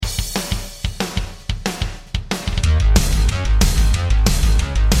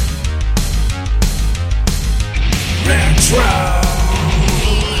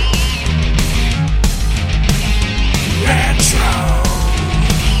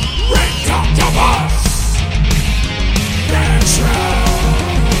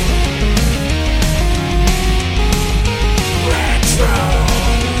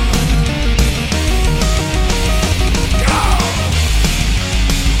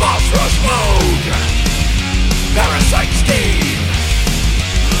Rush Mode, Parasite Steve,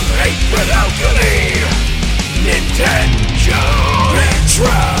 8-Bit Alchemy, Nintendo,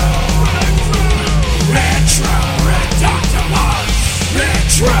 Retro, Red Octopus,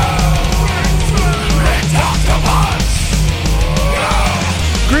 Retro, Red Octopus.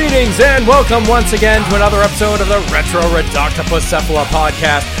 Greetings and welcome once again to another episode of the Retro Redoctopus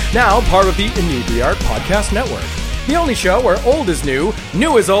podcast, now part of the Inebriart Podcast Network. The only show where old is new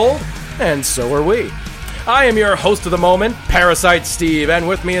is old, and so are we. I am your host of the moment, Parasite Steve, and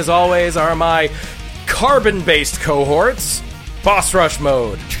with me as always are my carbon-based cohorts, Boss Rush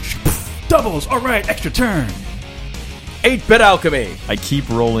Mode, Doubles, alright, extra turn. 8-Bit Alchemy. I keep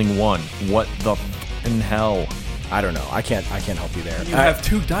rolling one. What the f***ing hell? I don't know. I can't help you there. You have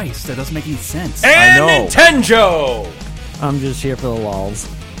two dice. That doesn't make any sense. And I know. Nintendo. I'm just here for the lols.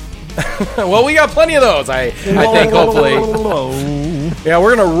 Well, we got plenty of those. I think hopefully. Yeah,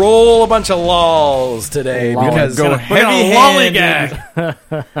 we're gonna roll a bunch of lols today because Go lollygag.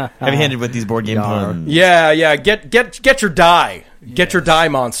 heavy-handed with these board game puns. yeah. Get your die. Get your die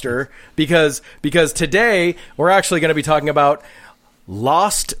monster because today we're actually going to be talking about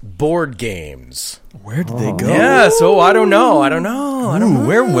lost board games. Where did they go? Yeah, so I don't know.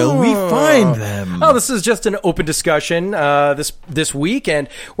 Where will we find them? Oh, this is just an open discussion this week, and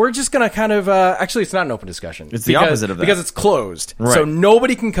we're just going to kind of... actually, it's not an open discussion. It's the opposite of that. Because it's closed. Right. So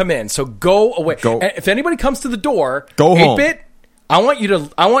nobody can come in. So go away. And if anybody comes to the door, Go home. 8-Bit, I want you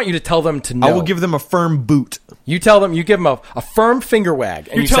to tell them to no. I will give them a firm boot. You tell them, you give them a firm finger wag.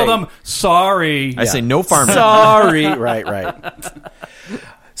 And You tell say, them, sorry. I say no farming. sorry. Right.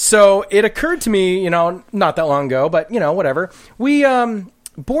 So it occurred to me, not that long ago, but whatever. We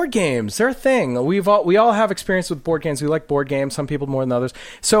board games, they're a thing. We all have experience with board games. We like board games. Some people more than others.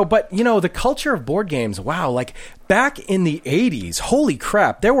 So, but the culture of board games. Wow, like back in the 80s, holy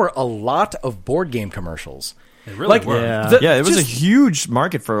crap, there were a lot of board game commercials. They really were. Yeah. It was a huge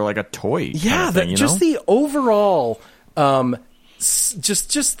market for like a toy. Yeah, kind of thing, the overall,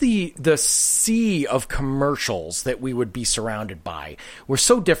 just the sea of commercials that we would be surrounded by were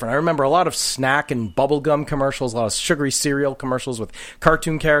so different. I remember a lot of snack and bubblegum commercials, a lot of sugary cereal commercials with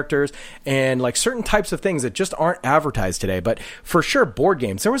cartoon characters, and like certain types of things that just aren't advertised today. But for sure, board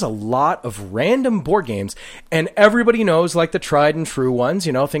games. There was a lot of random board games, and everybody knows like the tried and true ones.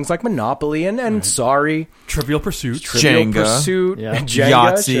 Things like Monopoly and Sorry, Trivial Pursuit. Jenga. Pursuit, Yeah. Jenga,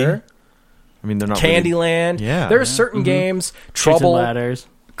 Yahtzee. sure. I mean, they're not Candyland. Really... Yeah. There are certain games. Chutes and Trouble. ladders.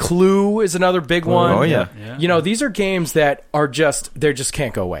 Clue is another big one. Oh, yeah. These are games that are just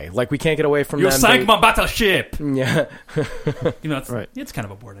can't go away. Like we can't get away from You them. sank my battleship. Yeah. It's kind of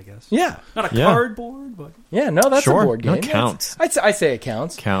a board, I guess. Yeah. Not a Yeah. cardboard, but... Yeah, no, that's Sure. a board game. No, it counts. I say it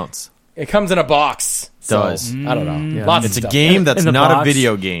counts. Counts. It comes in a box. So, Does. I don't know. Yeah. Lots It's of a stuff. game that's In the not box, a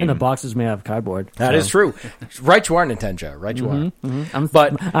video game. And the box is made out of cardboard. That is true. Right you are, Nintendo. Right you are.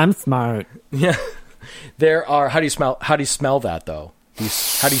 I'm smart. Yeah. There are... How do you smell that, though?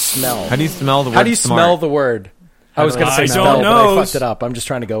 How do you smell? How do you smell the word How do you smart? smell the word? I was going to say I spell, don't but I know. fucked it up. I'm just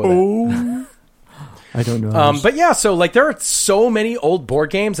trying to go with it. I don't know. But yeah, so like there are so many old board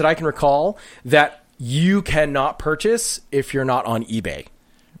games that I can recall that you cannot purchase if you're not on eBay.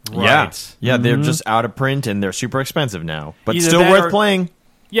 Right. Yeah, they're just out of print and they're super expensive now, but Either still that worth or- playing.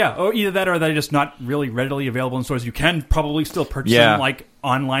 Yeah, or either that or they're just not really readily available in stores. You can probably still purchase Yeah. them like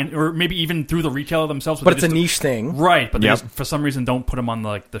online or maybe even through the retailer themselves. But it's a niche thing. Right, but they Yep. just, for some reason, don't put them on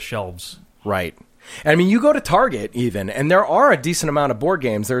the shelves. Right. And I mean, you go to Target even, and there are a decent amount of board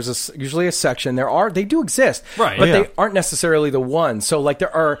games. There's usually a section. They do exist. Right. But Yeah. they aren't necessarily the ones. So like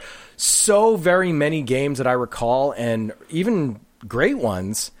there are so very many games that I recall, and even great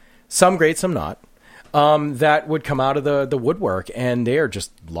ones, some great, some not, that would come out of the woodwork, and they are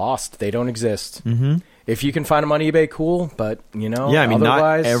just lost. They don't exist. Mm-hmm. If you can find them on eBay, cool. But Yeah, I mean,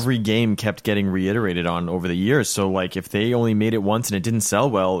 otherwise, not every game kept getting reiterated on over the years. So, like, if they only made it once and it didn't sell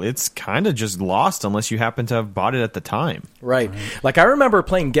well, it's kind of just lost unless you happen to have bought it at the time. Right. Like I remember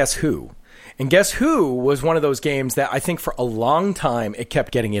playing Guess Who. And Guess Who was one of those games that I think for a long time it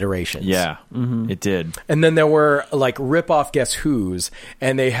kept getting iterations. Yeah, it did. And then there were like rip-off Guess Who's,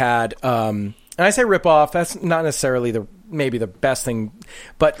 and they had and I say rip-off, that's not necessarily maybe the best thing,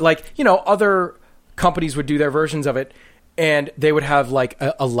 but like, other companies would do their versions of it, and they would have like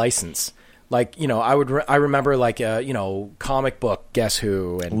a license. Like, I remember like, comic book Guess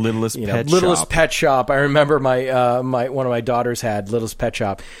Who and Littlest Pet Littlest Shop. Pet Shop. I remember my one of my daughters had Littlest Pet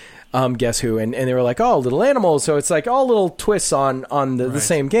Shop. Guess Who, and they were like, oh, little animals. So it's like all little twists on the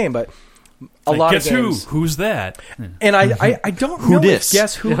same game, but a lot Guess of games. Who's that? And I don't Who know dis? if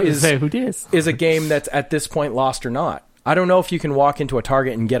Guess Who Who dis? is a game that's at this point lost or not. I don't know if you can walk into a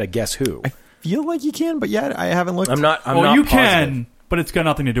Target and get a Guess Who. I feel like you can, but yeah, I haven't looked. I'm not you positive. can, but it's got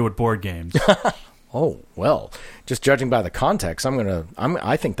nothing to do with board games. Oh, well, just judging by the context,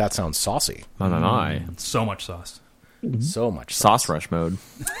 I think that sounds saucy. No. So much sauce. So much Sauce rush mode.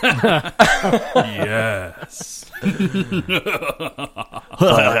 Yes.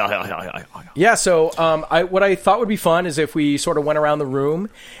 Yeah, so what I thought would be fun is if we sort of went around the room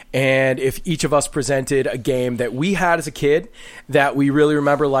and if each of us presented a game that we had as a kid that we really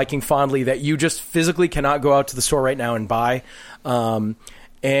remember liking fondly that you just physically cannot go out to the store right now and buy,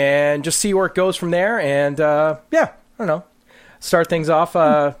 and just see where it goes from there. And, I don't know. Start things off.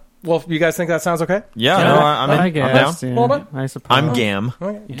 Well, you guys think that sounds okay? Yeah, Yeah, no, I I'm guess. down. Yeah, Hold on. I suppose. I'm Gam.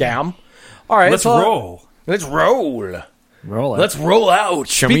 Okay. Gam. All right. Let's roll. Let's roll. Roll it. Let's roll out.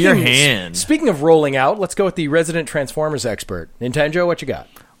 Show me your hand. Speaking of rolling out, let's go with the resident Transformers expert. Nintendo, what you got?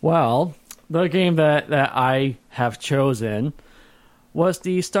 Well, the game that I have chosen was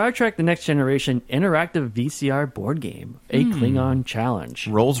the Star Trek The Next Generation interactive VCR board game, A Klingon Challenge.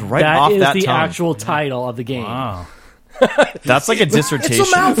 Rolls right off that That is the tongue. actual title of the game. Wow. That's like a dissertation.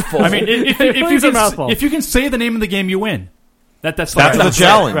 It's a mouthful. I mean, if It's a mouthful. you can say the name of the game, you win. That's That's like, the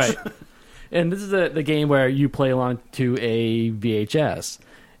challenge. Right. And this is the game where you play along to a VHS,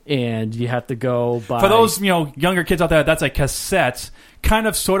 and you have to go by... For those younger kids out there, that's a cassette, kind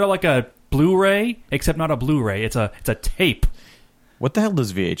of sort of like a Blu-ray, except not a Blu-ray. It's a tape. What the hell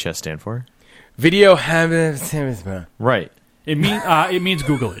does VHS stand for? Video. Right. It means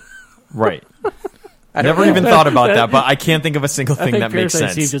Google it. Right. I never even thought about that, but I can't think of a single thing that makes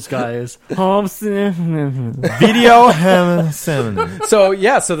Parasite sense. this guy is... Homestead. Video 7. So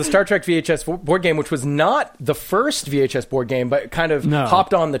the Star Trek VHS board game, which was not the first VHS board game, but kind of No.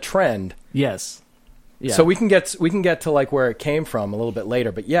 hopped on the trend. Yes. Yeah. So we can get to like where it came from a little bit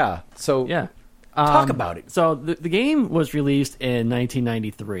later. But yeah, so Yeah. talk about it. So the game was released in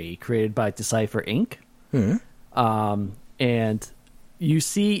 1993, created by Decipher Inc. And you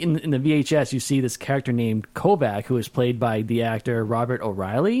see in the VHS, you see this character named Kovac, who is played by the actor Robert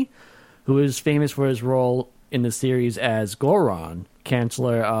O'Reilly, who is famous for his role in the series as Goron,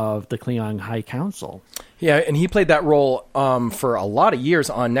 Chancellor of the Klingon High Council. Yeah, and he played that role for a lot of years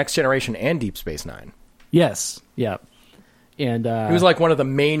on Next Generation and Deep Space Nine. Yes. Yeah. And He was like one of the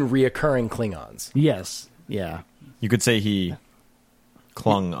main reoccurring Klingons. yes. Yeah. You could say he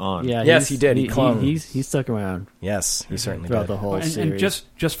clung on. Yeah. Yes, he did. He clung. He stuck around Yes, he certainly throughout did. the whole And series.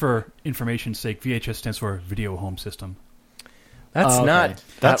 just for information's sake, VHS stands for Video Home System. That's Oh, okay. not.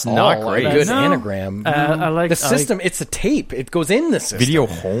 That's at not all great. a good No. anagram. I like the system. It's a tape. It goes in the system. Video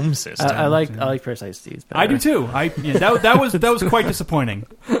home system. I like Parasite Steve's better. I do too. That was quite disappointing.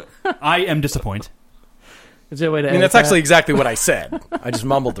 I am disappointed. Is there a way to I mean, edit that's that? actually exactly what I said. I just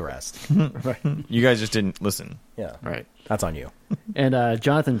mumbled the rest. You guys just didn't listen. Yeah, right. that's on you. And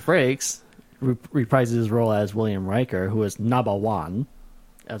Jonathan Frakes reprises his role as William Riker, who is Naba Wan,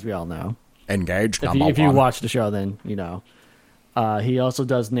 as we all know. Engaged. If you watch the show, then you know. He also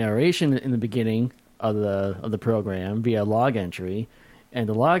does narration in the beginning of the program via log entry, and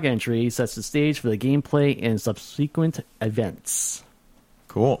the log entry sets the stage for the gameplay and subsequent events.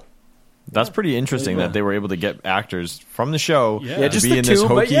 Cool. That's pretty interesting that they were able to get actors from the show Yeah. to just be the in this two,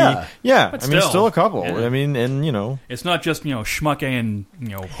 but hokey. yeah. But I mean, still. still a couple. Yeah. I mean, and It's not just Schmuck A and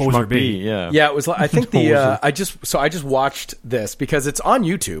Hoser Schmuck B. B. Yeah. Yeah, it was. I think I just watched this because it's on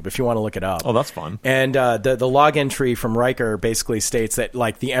YouTube. If you want to look it up. Oh, that's fun. And the log entry from Riker basically states that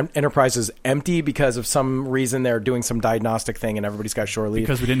like the Enterprise is empty because of some reason they're doing some diagnostic thing and everybody's got shore leave.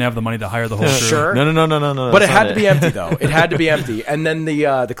 Because we didn't have the money to hire the whole crew. Sure. No. But it that's had not to be empty though. It had to be empty. And then the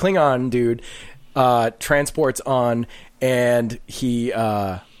Klingon dude transports on and he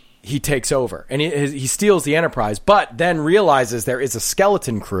takes over and he steals the Enterprise, but then realizes there is a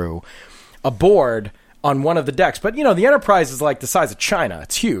skeleton crew aboard on one of the decks. But the Enterprise is like the size of China.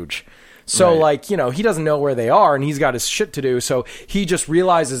 It's huge. So Right. he doesn't know where they are and he's got his shit to do. So he just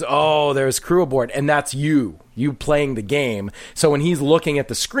realizes, oh, there's crew aboard, and that's you playing the game. So when he's looking at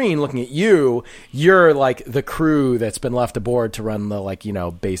the screen, looking at you're like the crew that's been left aboard to run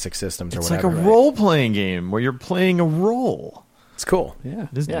the basic systems or It's whatever. like a right? role-playing game where you're playing a role. It's cool. Yeah,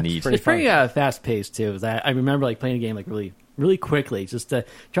 It is neat. It's pretty fast paced too. I remember playing a game really, really quickly, just to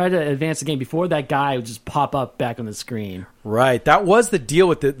try to advance the game before that guy would just pop up back on the screen. Right. That was the deal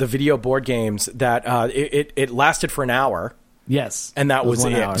with the video board games that it lasted for an hour. Yes, And that It was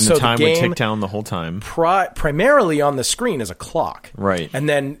 1 it. hour. And So the time would game- tick down the whole time. Primarily on the screen is a clock. Right. And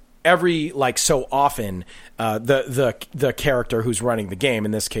then every so often the character who's running the game,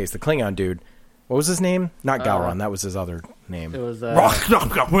 in this case the Klingon dude, what was his name? Not Gowron, that was his other name. It was A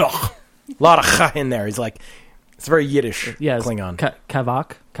lot of in there. He's like, It's very Yiddish Yes, Klingon.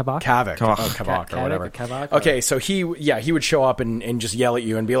 Kavak. Kavak. Kavak. Oh, Kavak or Kavak whatever. or Kavak, Okay, so he would show up and just yell at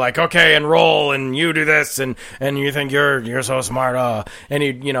you and be like, okay, and roll, and you do this, and you think you're so smart, and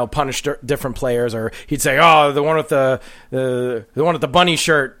he'd, punish different players, or he'd say, oh, the one with the one with the bunny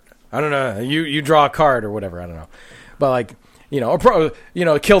shirt, I don't know, you draw a card or whatever, I don't know. But like,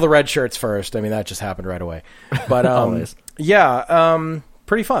 kill the red shirts first. I mean, that just happened right away. But Always.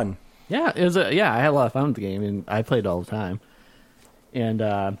 pretty fun. Yeah, it was. I had a lot of fun with the game, and I played it all the time.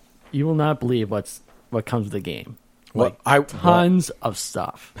 And you will not believe what comes with the game. What Tons of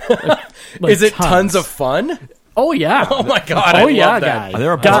stuff. Is it tons of fun? Oh yeah! Oh my god! Oh I yeah, love that. guys. Are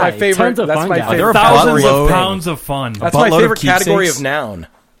there a That's my Guys, favorite. tons of That's fun, my guys. favorite. Are there a Thousands buttload- of pounds of fun. That's my buttload of favorite category keepsakes? of noun.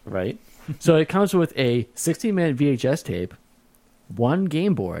 Right. So it comes with a 60-minute VHS tape, 1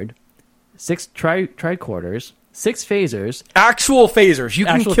 game board, 6 tricorders, 6 phasers. Actual phasers. You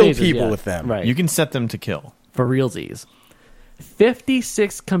can Actual kill phasers, people yeah. with them. Right. You can set them to kill. For realsies.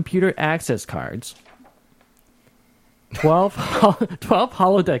 56 computer access cards. 12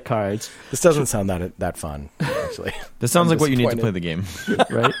 holodeck cards, This doesn't sound that fun, actually. This sounds I'm like what you need to disappointed. play the game.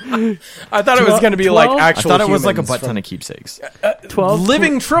 right? I thought it was going to be like 12? I actual thought it was like a humans butt from ton of keepsakes. 12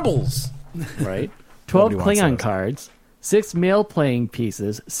 living tribbles. right? 12 Nobody wants Klingon those. cards, 6 male playing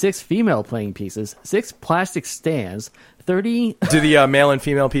pieces, 6 female playing pieces, 6 plastic stands, 30 Do the male and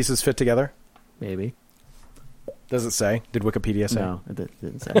female pieces fit together? maybe. Does it say? Did Wikipedia say? No, it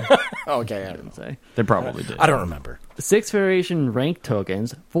didn't say. Okay, I don't know. Didn't say. They probably did. I don't remember. 6 Federation rank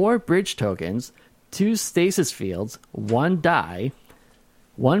tokens, 4 bridge tokens, 2 stasis fields, 1 die,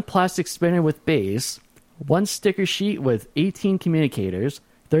 1 plastic spinner with base, 1 sticker sheet with 18 communicators,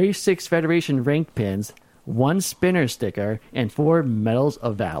 36 Federation rank pins, 1 spinner sticker, and 4 medals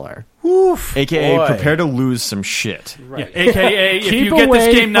of valor. Oof, AKA boy. prepare to lose some shit. Yeah, AKA, if Keep you get this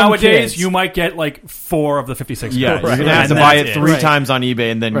away game from nowadays, kids. you might get like 4 of the 56. Yeah, cards. you're gonna have And to buy that's it 3 Right. times on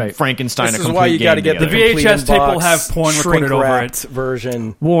eBay and then Right. Frankenstein This a is complete why you got to game get the together. complete VHS tape will have porn recorded over it.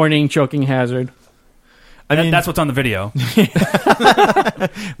 version. Warning, choking hazard. I mean, That's what's on the video.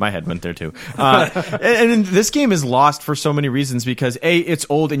 my head went there too. And this game is lost for so many reasons because A, it's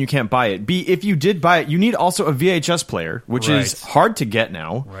old and you can't buy it. B, if you did buy it, you need also a VHS player, which is Right. hard to get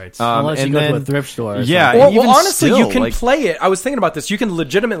now. Right. Unless you and go to a then- thrift store. or Yeah, something. Well, and even honestly, still, you can like- play it. I was thinking about this. You can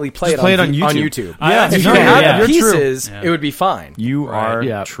legitimately play Just it play it on on YouTube. YouTube. Yeah, if you sure, can have yeah. the You're true. pieces, Yeah. it would be fine. You are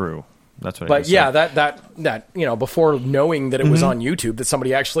Yeah. true. That's what I But just yeah, said. that before knowing that it was on YouTube, that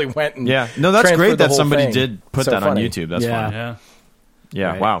somebody actually went and Yeah. No, that's transferred great the that whole somebody thing. did put So that funny. on YouTube. That's Yeah. fun. Yeah.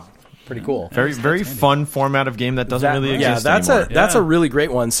 Yeah, Right. wow. Pretty cool. Very, very fun format of game that doesn't really yeah, exist that's anymore. that's a Yeah. really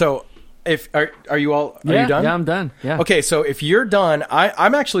great one. So, if are you all are yeah, you done? Yeah, I'm done. Yeah. Okay, so if you're done,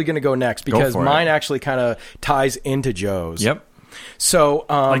 I'm actually going to go next because for it. mine actually kind of ties into Joe's. Yep. So,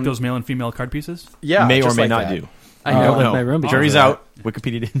 Like those male and female card pieces? yeah, May or just may like not that. do. I know Don't in know. my room. Jury's out.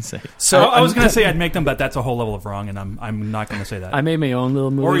 Wikipedia didn't say. So I was going to say I'd make them, but that's a whole level of wrong, and I'm not going to say that. I made my own little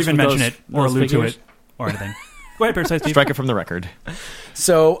movies. or even with mention those- it, or those allude to figures. it, or anything. Go ahead, Parasite Steve. Strike it from the record.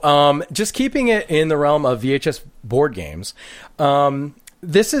 So, just keeping it in the realm of VHS board games,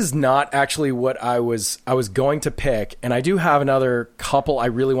 this is not actually what I was going to pick, and I do have another couple I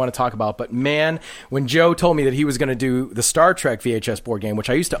really want to talk about. But man, when Joe told me that he was going to do the Star Trek VHS board game, which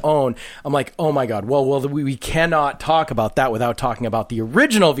I used to own, I'm like, oh my god, well, we cannot talk about that without talking about the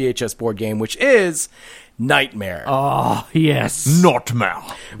original VHS board game, which is Nightmare. Oh yes. Nightmare.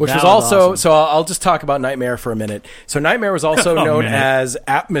 Which That was was also awesome. so I'll just talk about Nightmare for a minute. So Nightmare was also known minute. as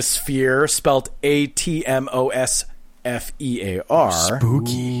Atmosphere, spelled ATMOSFEAR.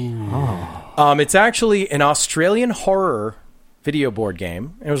 Spooky. It's actually an Australian horror video board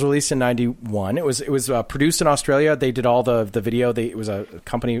game. It was released in '91. It was produced in Australia. They did all the video. It was a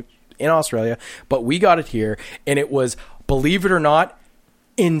company in Australia, but we got it here, and it was, believe it or not,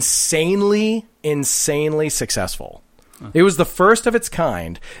 insanely successful. It was the first of its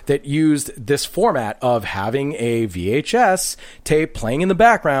kind that used this format of having a VHS tape playing in the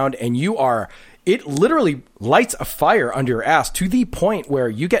background, and it literally lights a fire under your ass to the point where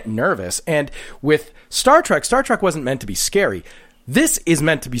you get nervous. And with Star Trek wasn't meant to be scary. This is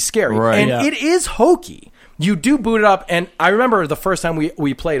meant to be scary. Right. And Yeah. it is hokey. You do boot it up, and I remember the first time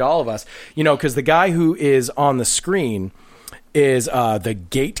we played, all of us, because the guy who is on the screen is the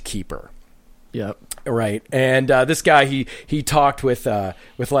gatekeeper. Yep. Right, and this guy he talked with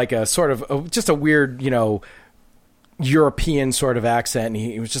like a sort of just a weird European sort of accent, and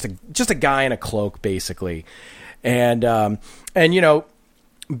he was just a guy in a cloak basically, and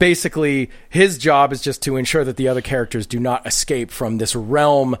basically his job is just to ensure that the other characters do not escape from this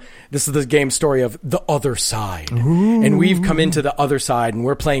realm. This is the game story of the other side. Ooh. And we've come into the other side and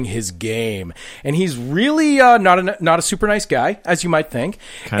we're playing his game. And he's really not a super nice guy, as you might think.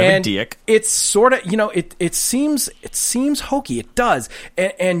 Kind of a dick. It's sort of, it seems hokey. It does.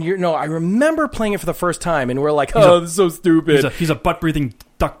 And I remember playing it for the first time and we're like, this is so stupid. He's a butt-breathing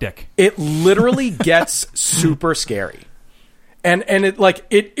duck dick. It literally gets super scary. And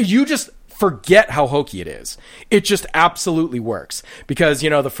you just forget how hokey it is. It just absolutely works. Because,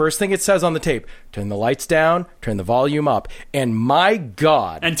 the first thing it says on the tape, turn the lights down, turn the volume up. And my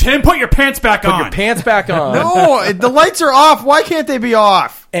God. And Tim, put your pants back on. Put your pants back on. No, the lights are off. Why can't they be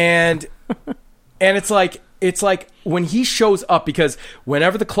off? And it's like when he shows up, because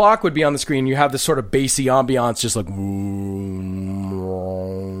whenever the clock would be on the screen, you have this sort of bassy ambiance, just like,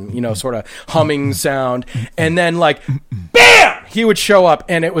 sort of humming sound. And then bam, he would show up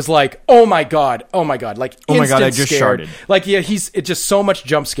and it was like, oh my God. Like, oh my God, I just scared. sharted. Like, yeah, it's just so much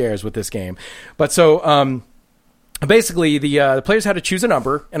jump scares with this game. But so, basically the players had to choose a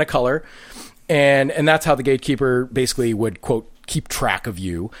number and a color. And that's how the gatekeeper basically would, quote, keep track of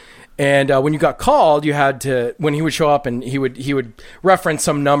you. And when you got called, you had to, when he would show up and he would reference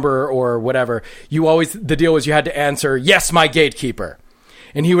some number or whatever, the deal was you had to answer, yes, my gatekeeper.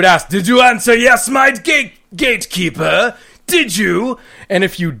 And he would ask, did you answer, yes, my gatekeeper? Did you? And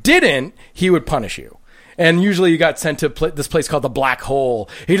if you didn't, he would punish you. And usually you got sent to this place called the Black Hole.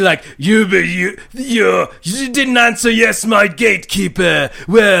 He'd like, you didn't answer, yes, my gatekeeper.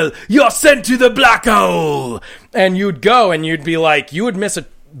 Well, you're sent to the Black Hole. And you'd go and you'd be like, you would miss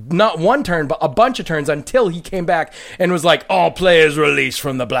not one turn, but a bunch of turns until he came back and was like, all players released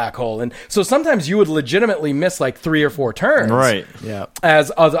from the Black Hole. And so sometimes you would legitimately miss like 3 or 4 turns. Right. Yeah. As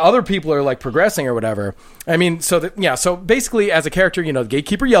other people are like progressing or whatever. I mean, so basically as a character, the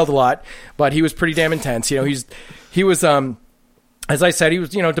gatekeeper yelled a lot, but he was pretty damn intense. He was, as I said, he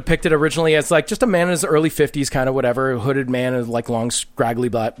was, depicted originally as like just a man in his early 50s, kind of whatever, hooded man with like long, scraggly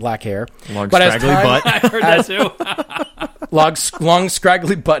black hair. Scraggly butt. I heard that too. long,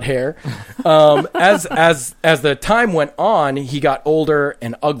 scraggly butt hair. As the time went on, he got older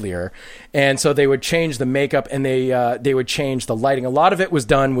and uglier, and so they would change the makeup and they would change the lighting. A lot of it was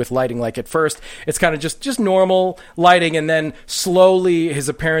done with lighting. Like at first, it's kind of just normal lighting, and then slowly his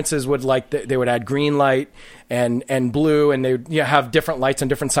appearances would they would add green light and blue, and they would have different lights on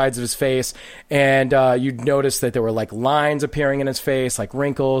different sides of his face, and you'd notice that there were like lines appearing in his face, like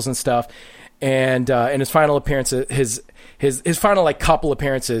wrinkles and stuff. And in his final appearance, his final like couple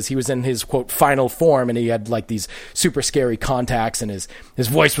appearances, he was in his quote final form, and he had like these super scary contacts, and his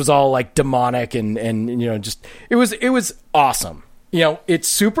voice was all like demonic, and just it was awesome. It's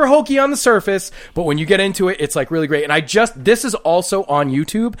super hokey on the surface, but when you get into it, it's like really great. And this is also on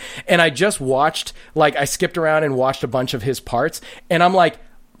YouTube, and I just watched, I skipped around and watched a bunch of his parts, and I'm like,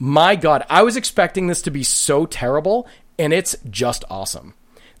 my God, I was expecting this to be so terrible, and it's just awesome.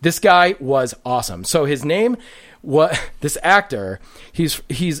 This guy was awesome. So his name, this actor, he's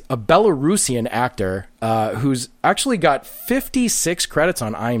a Belarusian actor who's actually got 56 credits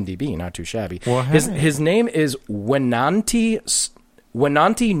on IMDb. Not too shabby. Well, his name is Wenanti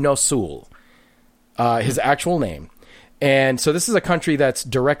Nosul, his actual name. And so this is a country that's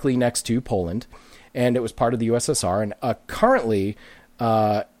directly next to Poland, and it was part of the USSR. And currently,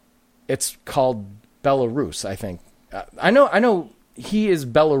 it's called Belarus, I think. I know. He is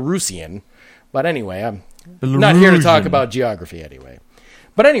Belarusian, but anyway, I'm not here to talk about geography anyway.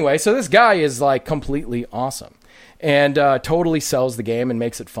 But anyway, so this guy is like completely awesome and totally sells the game and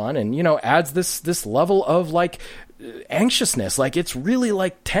makes it fun, and adds this level of like anxiousness, like it's really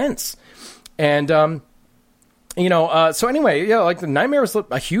like tense, and so anyway, like the Nightmare was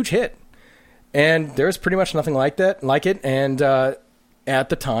a huge hit, and there's pretty much nothing like it, and at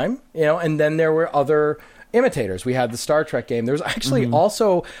the time, and then there were other imitators. We had the Star Trek game. There was actually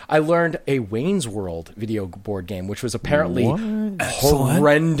also, I learned, a Wayne's World video board game, which was apparently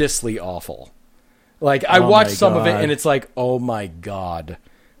horrendously awful. Like, I watched some of it, and it's like, oh my God,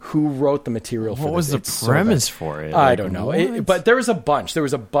 who wrote the material for this? What was the premise for it? I don't know. But there was a bunch. There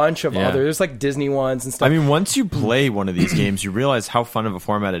was a bunch of other. There's like Disney ones and stuff. I mean, once you play one of these games, you realize how fun of a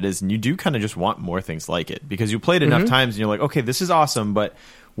format it is, and you do kind of just want more things like it, because you played enough times, and you're like, okay, this is awesome, but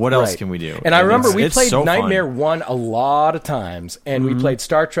what else can we do? And I remember we played Nightmare 1 a lot of times, and we played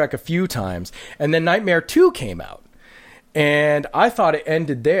Star Trek a few times, and then Nightmare 2 came out. And I thought it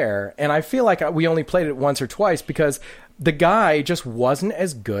ended there, and I feel like we only played it once or twice, because the guy just wasn't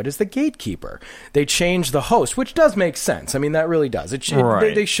as good as the gatekeeper. They changed the host, which does make sense. I mean, that really does.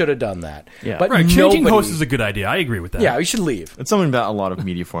 Right. They should have done that. Yeah. But Right, changing nobody- hosts is a good idea. I agree with that. Yeah, you should leave. It's something that a lot of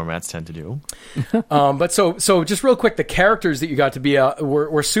media formats tend to do. But so just real quick, the characters that you got to be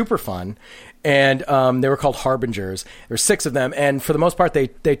were super fun. And they were called Harbingers. There were 6 of them, and for the most part, they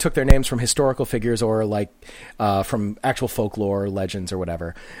took their names from historical figures or like from actual folklore or legends or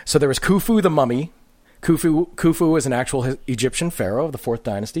whatever. So there was Khufu the Mummy. Khufu is an actual Egyptian pharaoh of the 4th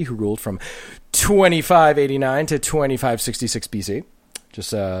dynasty who ruled from 2589 to 2566 BC.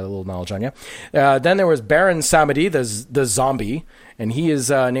 Just a little knowledge on you. Then there was Baron Samedi, the zombie, and he is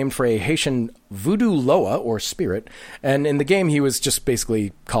named for a Haitian voodoo loa, or spirit. And in the game, he was just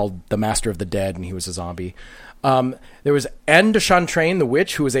basically called the Master of the Dead, and he was a zombie. There was Anne de Chantraine, the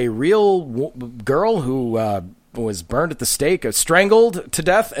witch, who was a real girl who was burned at the stake, strangled to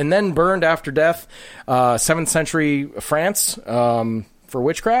death, and then burned after death. 7th century France for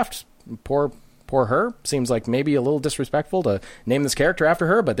witchcraft. Poor her. Seems like maybe a little disrespectful to name this character after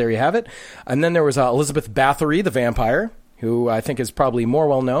her, but there you have it. And then there was Elizabeth Bathory, the vampire, who I think is probably more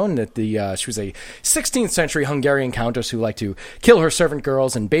well known. That she was a 16th century Hungarian countess who liked to kill her servant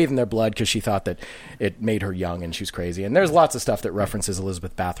girls and bathe in their blood because she thought that it made her young and she was crazy. And there's lots of stuff that references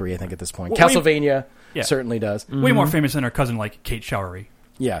Elizabeth Bathory, I think, at this point. Well, Castlevania Yeah. certainly does. Way more famous than her cousin, like Kate Showery.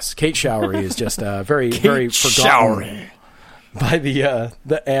 Yes, Kate Showery is just very forgotten by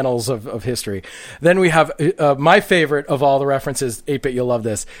the annals of history. Then we have my favorite of all the references. 8-Bit, you'll love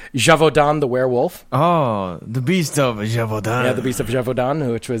this. Javaudan the werewolf. Oh, the Beast of Javaudan. Yeah, the Beast of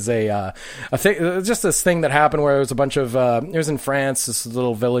Javaudan, which was a thing, just this thing that happened where it was a bunch of it was in France, this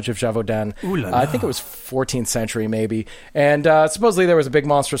little village of Javaudan. Ooh la la. I think it was 14th century maybe, and supposedly there was a big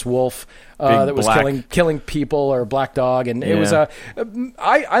monstrous wolf that was black. killing people, or black dog, and it was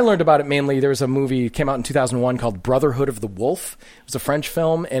I learned about it mainly. There was a movie came out in 2001 called Brotherhood of the Wolf. It was a French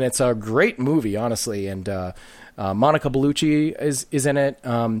film, and it's a great movie, honestly. And Monica Bellucci is in it.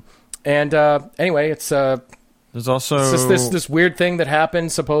 Anyway, it's There's also just this weird thing that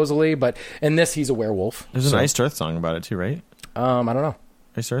happened supposedly, but in this he's a werewolf. there's an Iced Earth song about it too, right? I don't know.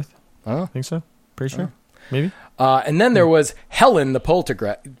 Iced Earth? Oh. Think so? Pretty sure. Maybe. And then there was Helen the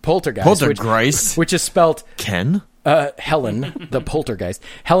poltergeist, which is spelled Ken? Helen, the poltergeist.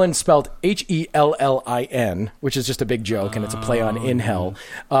 Helen spelled Hellin, which is just a big joke, and it's a play on in hell.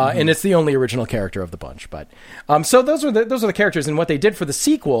 And it's the only original character of the bunch. But so those are the characters, and what they did for the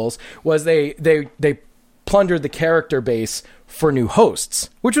sequels was they plundered the character base for new hosts,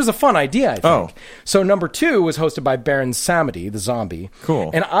 which was a fun idea, I think. Oh. So number 2 was hosted by Baron Samedi, the zombie.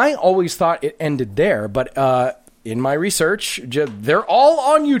 Cool. And I always thought it ended there, but in my research, they're all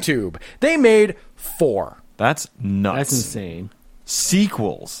on YouTube. They made 4. That's nuts. That's insane.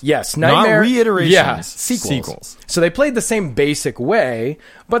 Sequels. Yes, Nightmare. Not reiterations. Yeah, sequels. So they played the same basic way,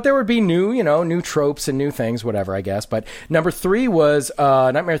 but there would be new tropes and new things, whatever, I guess. But number 3 was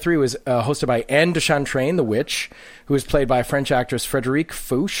Nightmare 3 was hosted by Anne de Chantraine, the witch, who was played by French actress Frédérique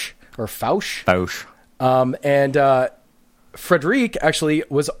Fauche. Fauche. And Frédérique actually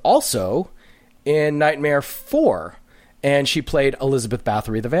was also in Nightmare 4, and she played Elizabeth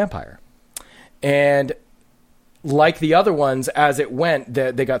Bathory, the vampire. And like the other ones, as it went,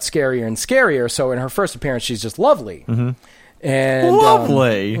 they got scarier and scarier. So in her first appearance, she's just lovely. Mm-hmm. And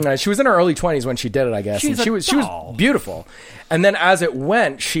Lovely. she was in her early 20s when she did it, I guess. She's and she a was doll. beautiful. And then as it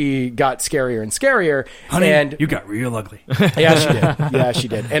went, she got scarier and scarier. Honey, and you got real ugly. yeah, she did. Yeah, she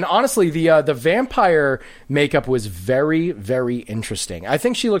did. And honestly, the vampire makeup was very, very interesting. I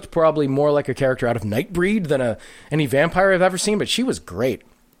think she looked probably more like a character out of Nightbreed than any vampire I've ever seen, but she was great.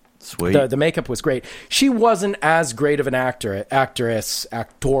 Sweet. The makeup was great. She wasn't as great of an actor.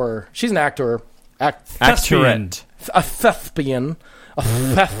 She's an actor. Actorette. A thespian.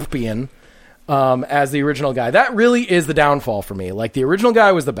 As the original guy. That really is the downfall for me. Like, the original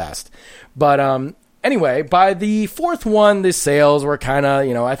guy was the best. But anyway, by the 4th one, the sales were kind of,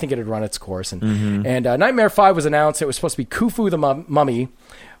 I think it had run its course. And Nightmare 5 was announced. It was supposed to be Khufu the Mummy,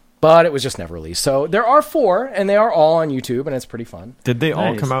 but it was just never released. So there are 4, and they are all on YouTube, and it's pretty fun. Did they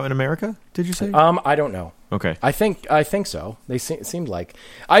all Nice. come out in America? Did you say? I don't know. Okay. I think so. They seemed like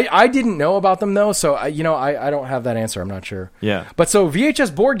I didn't know about them though, so I don't have that answer. I'm not sure. Yeah. But so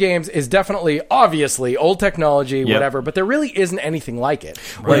VHS board games is definitely obviously old technology, whatever. But there really isn't anything like it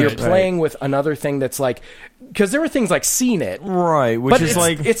where Right, you're playing with another thing that's like, because there were things like CNET, Right, which but is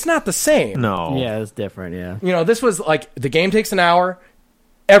like it's not the same. no. Yeah, it's different. Yeah. This was like the game takes an hour.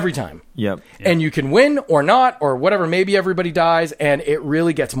 every time. Yep. And you can win or not or whatever. Maybe everybody dies, and it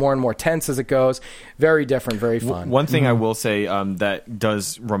really gets more and more tense as it goes. Very different, very fun. One thing I will say that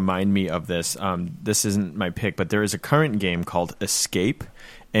does remind me of this, this isn't my pick, but there is a current game called Escape,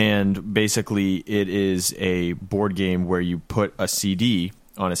 and basically it is a board game where you put a CD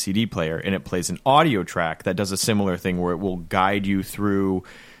on a CD player, and it plays an audio track that does a similar thing where it will guide you through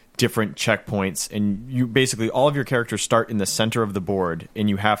different checkpoints, and you basically all of your characters start in the center of the board, and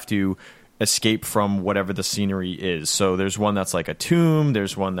you have to escape from whatever the scenery is. So there's one that's like a tomb,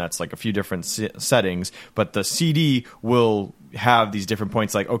 there's one that's like a few different settings, but the CD will have these different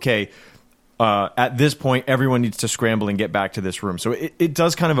points like, okay, at this point everyone needs to scramble and get back to this room. So it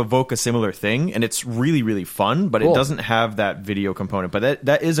does kind of evoke a similar thing, and it's really, really fun, but Cool. it doesn't have that video component. But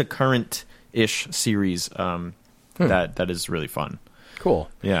that is a current-ish series that is really fun. Cool.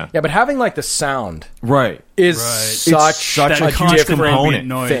 Yeah. Yeah, but having like the sound Right. is Right. such That a constant different ambient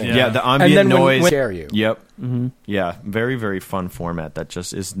noise, thing. yeah. Yeah, the And ambient then noise. when scare you. Yep. Mm-hmm. Yeah, very, very fun format that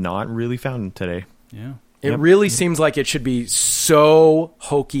just is not really found today. Yeah. It Yep. really seems like it should be so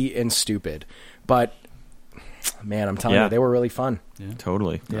hokey and stupid. But man, I'm telling Yeah. you, they were really fun.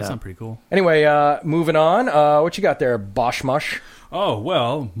 Totally. That sounds pretty cool. Anyway, moving on. What you got there, Bosch Mush? Oh,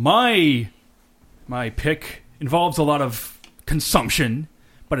 well, my pick involves a lot of consumption,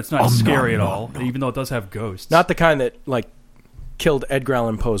 but it's not scary at all, even though it does have ghosts. Not the kind that like killed Edgar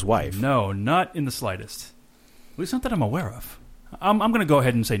Allan Poe's wife. No, not in the slightest. At least not that I'm aware of. I'm going to go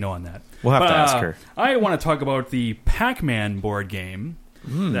ahead and say no on that. We'll have But, to ask her. I want to talk about the Pac-Man board game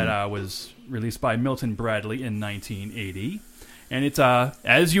that was released by Milton Bradley in 1980. And it's,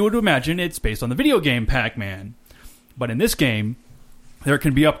 as you would imagine, it's based on the video game Pac-Man. But in this game, there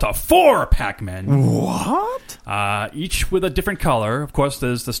can be up to 4 Pac-Men. What? Each with a different color. Of course,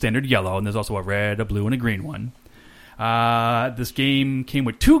 there's the standard yellow, and there's also a red, a blue, and a green one. This game came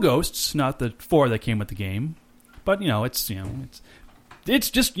with 2 ghosts, not the 4 that came with the game. But it's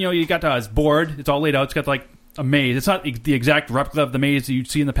just you got this board. It's all laid out. It's got like a maze. It's not the exact replica of the maze that you'd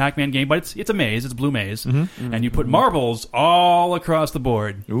see in the Pac-Man game, but it's a maze. It's a blue maze, and you put marbles all across the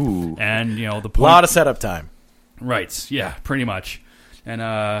board. Ooh. And the A point. lot of setup time. Right, yeah, pretty much. And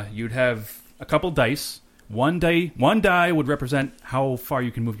you'd have a couple dice. One die would represent how far you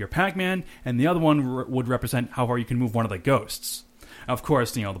can move your Pac-Man, and the other one would represent how far you can move one of the ghosts. Of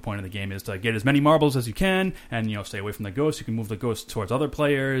course, the point of the game is to get as many marbles as you can, and stay away from the ghosts. You can move the ghosts towards other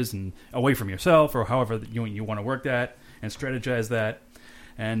players and away from yourself, or however you want to work that and strategize that.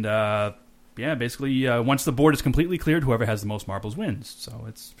 And basically, once the board is completely cleared, whoever has the most marbles wins. So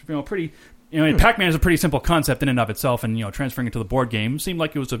it's pretty. Pac-Man is a pretty simple concept in and of itself, and transferring it to the board game seemed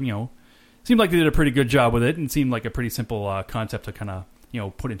like it was seemed like they did a pretty good job with it, and seemed like a pretty simple concept to kind of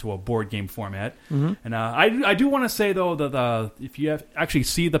put into a board game format. Mm-hmm. And I do want to say though that if you actually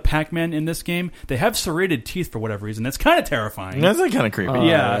see the Pac-Man in this game, they have serrated teeth for whatever reason. That's kind of terrifying. That's like kind of creepy.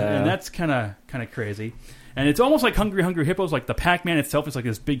 Yeah, and that's kind of crazy. And it's almost like Hungry Hungry Hippos. Like the Pac-Man itself is like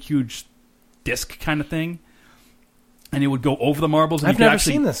this big, huge disc kind of thing, and it would go over the marbles. And I've never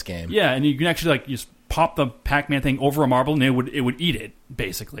seen this game. Yeah, and you can actually just pop the Pac-Man thing over a marble, and it would eat it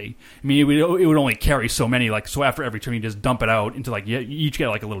basically. I mean, it would only carry so many. Like so, after every turn, you just dump it out into you each get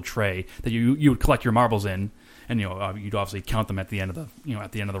like a little tray that you would collect your marbles in, and you'd obviously count them at the end of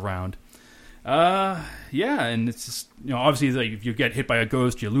the round. Yeah, and it's just obviously like if you get hit by a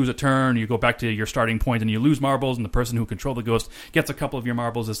ghost, you lose a turn, you go back to your starting point, and you lose marbles, and the person who controlled the ghost gets a couple of your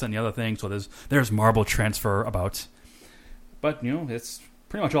marbles, this and the other thing. So there's marble transfer about. But it's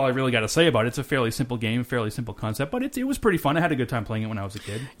pretty much all I really got to say about it. It's a fairly simple game, fairly simple concept, but it was pretty fun. I had a good time playing it when I was a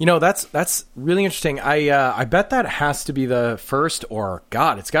kid. That's really interesting. I bet that has to be the first, or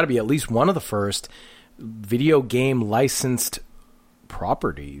God, it's got to be at least one of the first video game licensed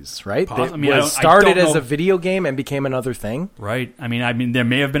properties, right? That was started as a video game and became another thing. Right. I mean, there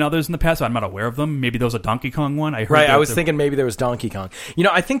may have been others in the past. I'm not aware of them. Maybe there was a Donkey Kong one. I heard. Right. I was thinking maybe there was Donkey Kong.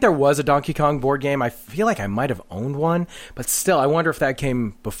 I think there was a Donkey Kong board game. I feel like I might have owned one, but still, I wonder if that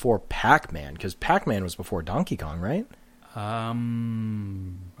came before Pac-Man, because Pac-Man was before Donkey Kong, right? I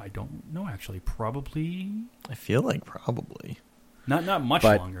don't know actually. Probably I feel like probably. not much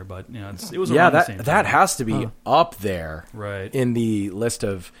longer, but it was yeah. around the same time. That has to be up there, Right. in the list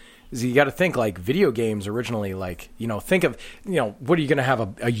of. You got to think like video games originally, think of, what are you going to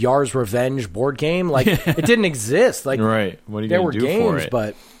have a Yar's Revenge board game? Like it didn't exist. Like Right. What are you there gonna were do games, for it?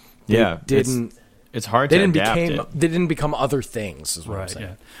 but they Yeah, didn't. It's hard They to didn't adapt became. it. They didn't become other things. Is what I'm Right, saying.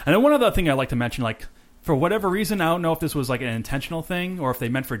 yeah. And then one other thing I'd like to mention, like, for whatever reason, I don't know if this was like an intentional thing or if they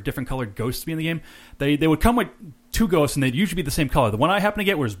meant for different colored ghosts to be in the game. They would come with 2 ghosts, and they'd usually be the same color. The one I happened to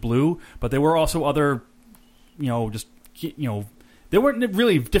get was blue, but there were also other, There weren't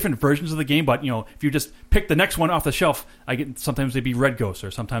really different versions of the game, but if you just pick the next one off the shelf, sometimes they'd be red ghosts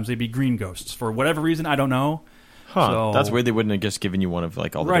or sometimes they'd be green ghosts for whatever reason. I don't know. Huh? So, that's weird. They wouldn't have just given you one of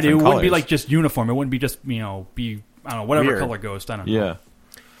like all the right. It different wouldn't be colors. like just uniform. It wouldn't be just I don't know, whatever Weird. color ghost. I don't know. Yeah,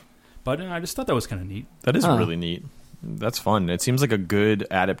 But I just thought that was kind of neat. that is Huh. really neat. That's fun. It seems like a good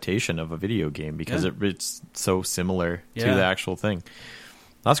adaptation of a video game because Yeah. it's so similar to Yeah. the actual thing.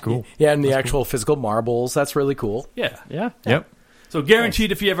 That's cool. Yeah, and the actual physical marbles, that's really cool. Yeah. Yeah. Yep. So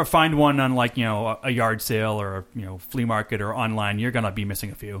guaranteed, if you ever find one on like a yard sale or flea market or online, you're gonna be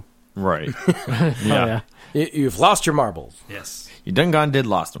missing a few. Right. Oh, yeah. You've lost your marbles. Yes. You done gone did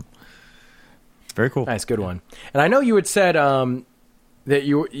lost them. Very cool. Nice, good one. And I know you had said that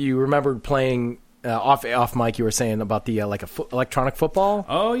you remembered playing off mic. You were saying about the electronic football.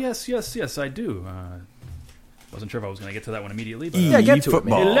 Oh yes, I do. Wasn't sure if I was going to get to that one immediately, but Yeah, get to it,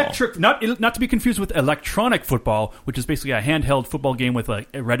 football. man. electric, not to be confused with electronic football, which is basically a handheld football game with like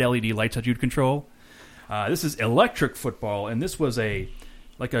red LED lights that you'd control. This is electric football, and this was a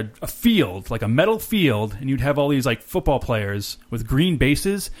field, like a metal field, and you'd have all these like football players with green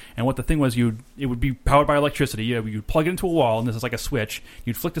bases. And what the thing was, it would be powered by electricity. You'd plug it into a wall, and this is like a switch.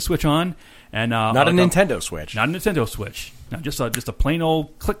 You'd flick the switch on, and Not a Nintendo Switch. not a Nintendo Switch, no, just a plain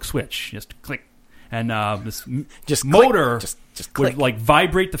old click switch, just click, and this Just motor click. Just would click. like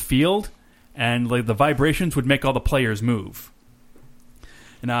vibrate the field, and like the vibrations would make all the players move.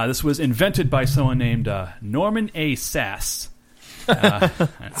 And this was invented by someone named Norman A. Sass.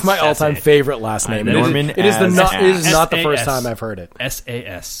 It's my all-time favorite last name. I know. It is not the first SAS. time I've heard it.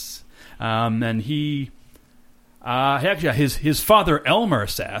 SAS. And he actually his father Elmer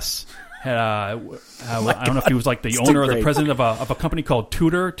Sass had I don't know if he was like the It's owner or the great. president of a company called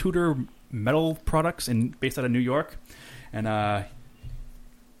Tudor Metal Products based out of New York, and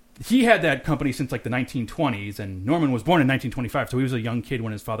he had that company since like the 1920s, and Norman was born in 1925, so he was a young kid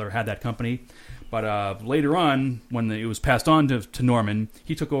when his father had that company. But later on, when it was passed on to Norman,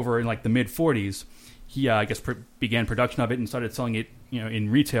 he took over in like the mid 40s. He I guess began production of it and started selling it in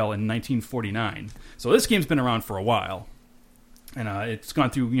retail in 1949. So this game's been around for a while, and it's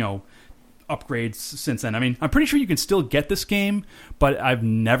gone through upgrades since then. I mean, I'm pretty sure you can still get this game, but I've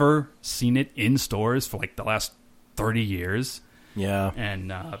never seen it in stores for like the last 30 years. Yeah.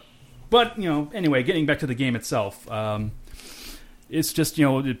 And but anyway, getting back to the game itself, it's just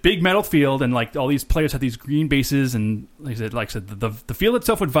a big metal field, and like all these players have these green bases, and like I said, the field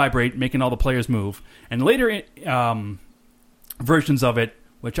itself would vibrate, making all the players move. And later versions of it,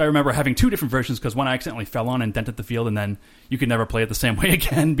 which I remember having two different versions because one I accidentally fell on and dented the field, and then you could never play it the same way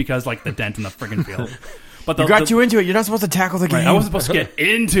again because like the dent in the friggin' field. But You got too into it. You're not supposed to tackle the game. right, I wasn't supposed to get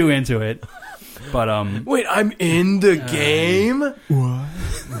into it. But Wait, I'm in the game?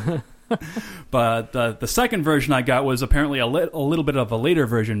 But the second version I got was apparently a little bit of a later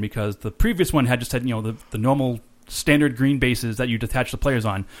version because the previous one had the normal standard green bases that you detach the players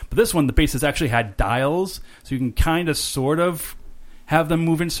on. But this one, the bases actually had dials, so you can kind of sort of have them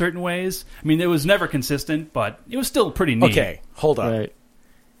move in certain ways. I mean, it was never consistent, but it was still pretty neat. Okay, hold on. Right.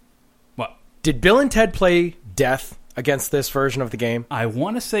 What? Did Bill and Ted play Death against this version of the game? I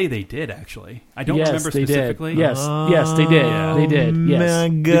want to say they did, actually. I don't Yes, remember they specifically. Did. Yes, they did. Yeah. They did. Yes.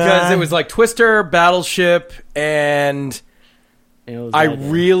 Because it was like Twister, Battleship, and It was I like-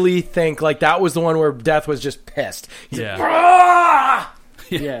 really think like that was the one where Death was just pissed. He's like, Yeah. "Ah!"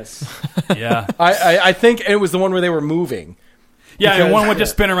 Yes. Yeah. I think it was the one where they were moving. Yeah, and Because- one would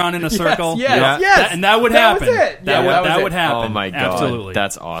just spin around in a circle. Yes. And that would That was happen. it. Yeah, that was That it. would happen. Oh my god, Absolutely.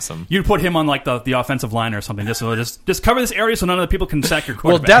 that's awesome. You'd put him on like the offensive line or something, just cover this area so none of the people can sack your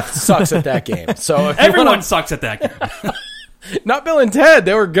Well, quarterback. Death sucks at that game. So if you Everyone wanna- sucks at that game. not Bill and Ted,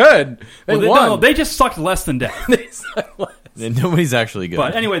 they were good. They Well, won. no, they just sucked less than Death. Nobody's actually good.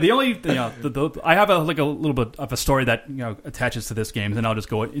 But anyway, the only I have a little bit of a story that attaches to this game, and I'll just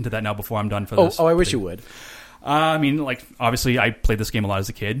go into that now before I'm done for this. Oh, I wish you would. I mean, like obviously, I played this game a lot as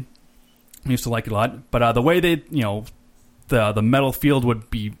a kid. I used to like it a lot, but the way they the metal field would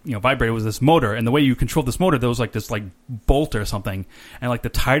be vibrated was this motor, and the way you controlled this motor, there was like this like bolt or something, and like the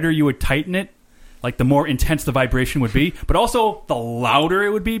tighter you would tighten it, like the more intense the vibration would be, but also the louder it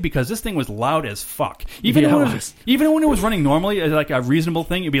would be because this thing was loud as fuck. Even Yeah, when it it was. even when it was running normally, as like a reasonable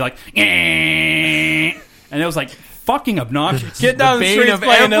thing, it'd be like, and it was like fucking obnoxious. Get down the bane streets of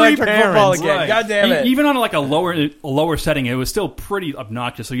playing every electric football parent. again. Right. God damn it. Even on like a lower setting, it was still pretty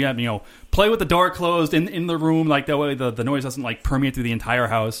obnoxious. So you have play with the door closed in the room, like that way the noise doesn't like permeate through the entire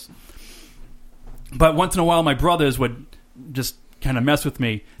house. But once in a while, my brothers would just kind of mess with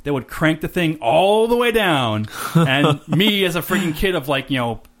me. They would crank the thing all the way down, and me as a freaking kid of like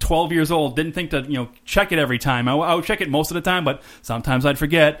 12 12 years old, didn't think to check it every time. I would check it most of the time, but sometimes I'd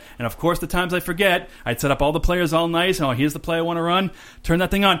forget. And of course, the times I forget, I'd set up all the players all nice. Oh, here's the play I want to run. Turn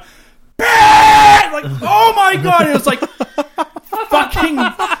that thing on. Bang! Like, oh my god! It was like fucking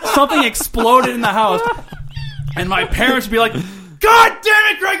something exploded in the house, and my parents would be like, "God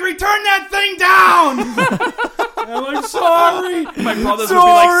damn it, Gregory, turn that thing down!" And I'm like, "Sorry." And my brothers would be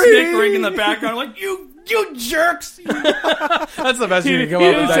like snickering in the background, like, "You jerks!" That's the best you can come He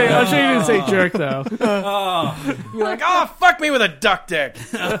up didn't with. say, I'm sure you didn't say jerk, though. You're like, oh, fuck me with a duck dick.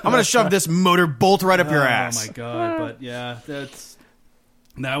 I'm gonna shove this motor bolt right up your ass. Oh my god! But yeah,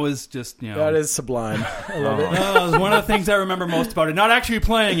 that was just That is sublime. I love it. That was one of the things I remember most about it. Not actually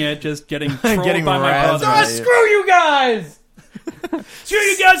playing it, just getting trolled Getting by my razzed. brothers. Oh, screw you guys! Screw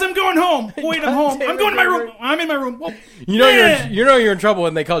you guys! I'm going home. Wait, I'm home. I'm going to my room. I'm in my room. Whoa. You're in trouble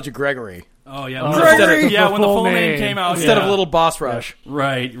when they called you Gregory Oh yeah, Gregory! when the full Full name name. came out instead yeah. of Little Boss Rush.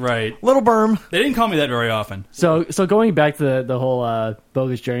 Right. Little berm. They didn't call me that very often. So going back to the whole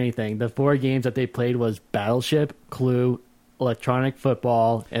Bogus Journey thing, the 4 games that they played was Battleship, Clue, Electronic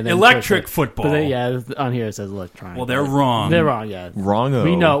Football, and then Electric Twister. Football. But yeah, on here it says Electronic. Well, they're wrong. They're wrong. Yeah, Wrong-o.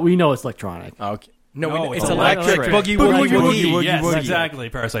 we know it's Electronic. Okay. No, No, it's it's electric. electric. Boogie Boogie woogie woogie. woogie. Yes, woogie. exactly.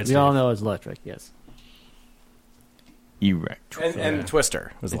 Parasite We all Steve. know it's Electric. Yes. Erect. And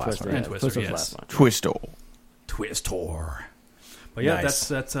Twister was the last Twister, one. And yeah, Twister, Twister was the yes. last one. Twistle. Twistor. But yeah, Nice.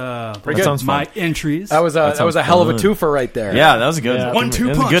 that's That sounds my fun. entries. That was a hell of a twofer right there. Yeah, that was a good. Yeah. 1-2 That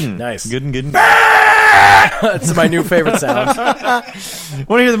was a punch. good one. Nice. Good and good. That's my new favorite sound.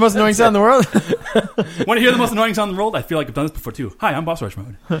 Want to hear the most annoying sound in the world? Want to hear the most annoying sound in the world? I feel like I've done this before too. Hi, I'm Boss Rush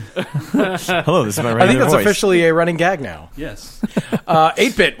Mode. Hello, this is my I regular think that's voice. officially a running gag now. Yes.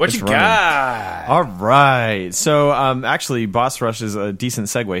 8-Bit, what It's you running. got? All right. So, actually, Boss Rush is a decent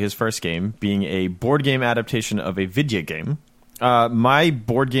segue. His first game being a board game adaptation of a video game. My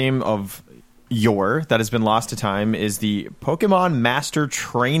board game of yore that has been lost to time is the Pokemon Master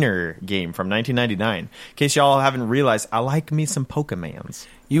Trainer game from 1999. In case y'all haven't realized, I like me some Pokemans.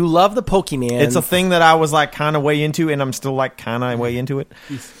 You love the Pokemon. It's a thing that I was like kind of way into, and I'm still like kind of way into it.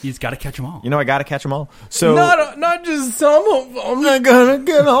 He's got to catch them all. You know, I got to catch them all. So not just some of them. I'm not gonna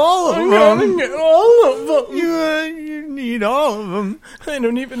get all of I'm them. gonna get all of them. You need all of them. I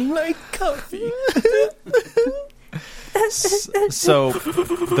don't even like coffee. So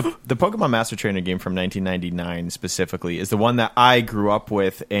the Pokemon Master Trainer game from 1999 specifically is the one that I grew up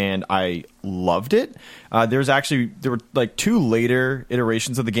with, and I loved it. There were like 2 later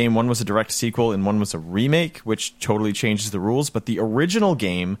iterations of the game. One was a direct sequel and one was a remake, which totally changes the rules. But the original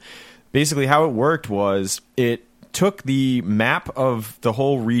game, basically how it worked was it took the map of the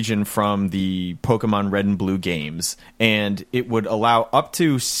whole region from the Pokemon Red and Blue games, and it would allow up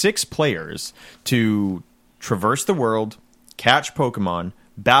to 6 players to traverse the world, catch Pokemon,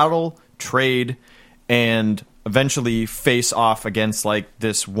 battle, trade, and eventually face off against like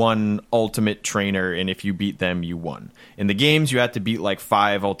this one ultimate trainer, and if you beat them, you won. In the games, you had to beat like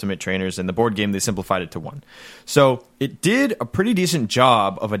 5 ultimate trainers. In the board game, they simplified it to 1. So it did a pretty decent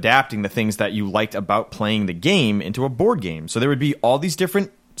job of adapting the things that you liked about playing the game into a board game. So there would be all these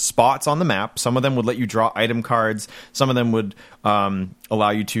different spots on the map. Some of them would let you draw item cards. Some of them would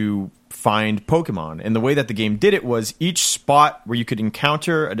allow you to find Pokemon. And the way that the game did it was each spot where you could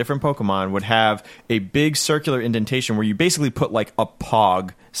encounter a different Pokemon would have a big circular indentation where you basically put like a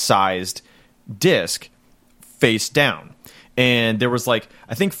Pog-sized disc face down. And there was like,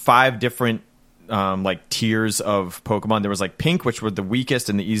 I think 5 different like tiers of Pokemon. There was like pink, which were the weakest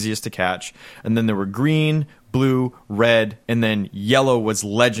and the easiest to catch. And then there were green, blue, red, and then yellow was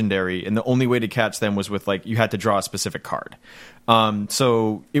legendary. And the only way to catch them was with like, you had to draw a specific card.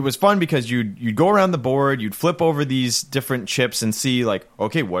 So it was fun because you'd go around the board, you'd flip over these different chips and see like,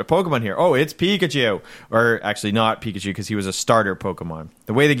 okay, what Pokemon here? Oh, it's Pikachu. Or actually not Pikachu because he was a starter Pokemon.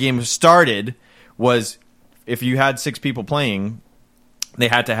 The way the game started was if you had 6 people playing, they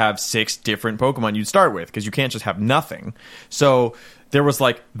had to have 6 different Pokemon you'd start with because you can't just have nothing. So there was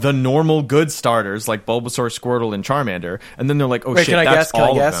like the normal good starters like Bulbasaur, Squirtle, and Charmander, and then they're like, oh Wait, shit, can I that's guess? Can I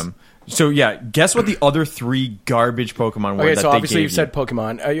all guess? of them. So yeah, guess what the other 3 garbage Pokemon were Okay, that so they obviously gave you've said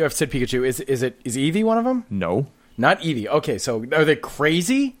Pokemon. You have said Pikachu. Is Eevee one of them? No, Not Eevee. Okay, so are they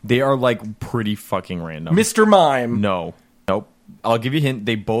crazy? they are like pretty fucking random. Mr. Mime. No, nope. I'll give you a hint.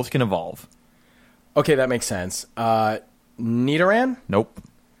 They both can evolve. Okay, that makes sense. Nidoran? Nope.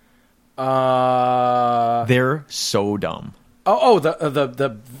 Oh, They're so dumb.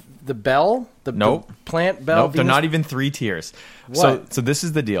 the bell? Nope. The plant bell? Nope, they're Venus- not even 3 tiers. What? So this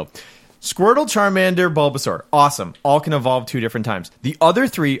is the deal. Squirtle, Charmander, Bulbasaur. Awesome. All can evolve 2 different times. The other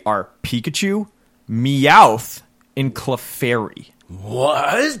 3 are Pikachu, Meowth, and Clefairy.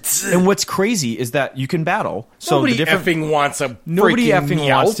 What? And what's crazy is that you can battle. So Nobody the different, effing wants a nobody freaking effing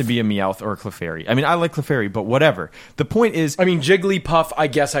Meowth. wants to be a Meowth or a Clefairy. I mean, I like Clefairy, but whatever. The point is, I mean, Jigglypuff, I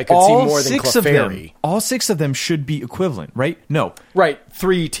guess I could see all more than 6 of them, Clefairy. all 6 of them should be equivalent, right? No. Right,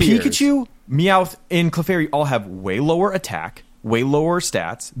 3 tiers. Pikachu, Meowth, and Clefairy all have way lower attack, way lower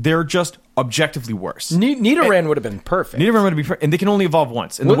stats. They're just objectively worse. Nidoran would have been perfect. Neither of them would be, and they can only evolve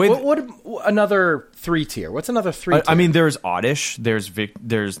once. And What, the way what another 3 tier? What's another 3 tier? I mean, there's Oddish, there's the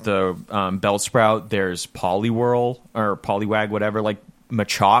Bellsprout, there's Poliwhirl or Poliwag, whatever, like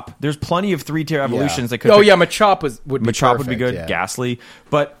Machop. There's plenty of 3-tier evolutions that could. Oh yeah, Machop would be Machop perfect, would be good. yeah. Ghastly,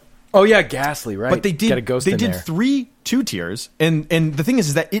 but Oh yeah, Ghastly, right? But they did Get a ghost they in did there. 3 2-tiers, and the thing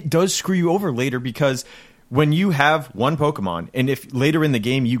is that it does screw you over later because when you have one Pokemon, and if later in the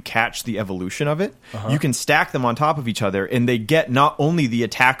game you catch the evolution of it, you can stack them on top of each other, and they get not only the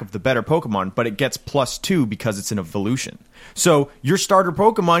attack of the better Pokemon, but it gets +2 because it's an evolution. So your starter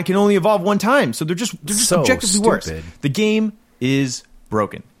Pokemon can only evolve one time, so they're just So objectively worse. stupid. The game is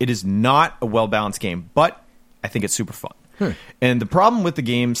broken. It is not a well-balanced game, but I think it's super fun. And the problem with the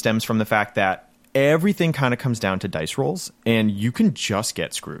game stems from the fact that everything kind of comes down to dice rolls, and you can just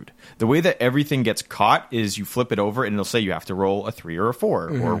get screwed. The way that everything gets caught is you flip it over, and it'll say you have to roll a 3 or a 4,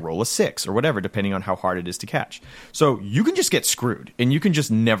 or roll a 6, or whatever, depending on how hard it is to catch. So you can just get screwed, and you can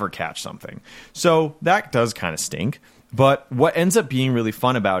just never catch something. So that does kind of stink. But what ends up being really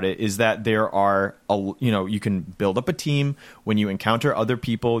fun about it is that there are, you can build up a team. When you encounter other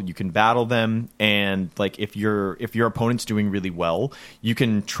people, you can battle them, and like if your opponent's doing really well, you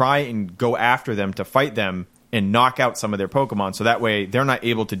can try and go after them to fight them and knock out some of their Pokemon, so that way they're not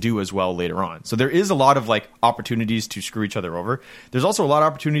able to do as well later on. So there is a lot of like opportunities to screw each other over. There's also a lot of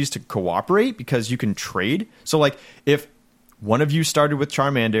opportunities to cooperate because you can trade. So like if one of you started with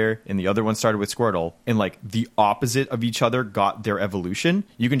Charmander and the other one started with Squirtle, and like the opposite of each other got their evolution,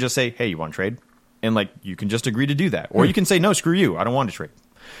 you can just say, hey, you want to trade? And like you can just agree to do that. Or you can say, no, screw you, I don't want to trade.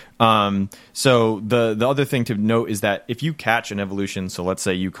 So the other thing to note is that if you catch an evolution, so let's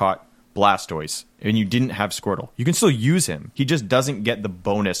say you caught Blastoise and you didn't have Squirtle, you can still use him. He just doesn't get the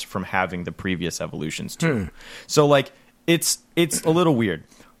bonus from having the previous evolutions too. So like it's a little weird.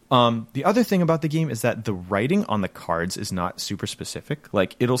 The other thing about the game is that the writing on the cards is not super specific.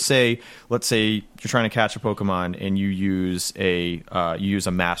 Like it'll say, let's say you're trying to catch a Pokemon and you use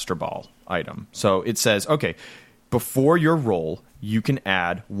a Master Ball item. So it says, okay, before your roll, you can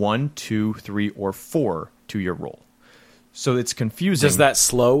add 1, 2, 3, or 4 to your roll. So it's confusing. Does that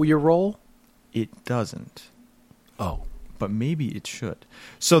slow your roll? It doesn't. Oh. But maybe it should.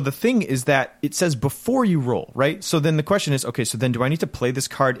 So the thing is that it says before you roll, right? So then the question is, okay, so then do I need to play this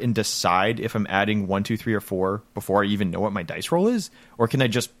card and decide if I'm adding 1, 2, 3, or 4 before I even know what my dice roll is? Or can I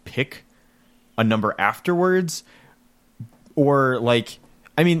just pick a number afterwards? Or like,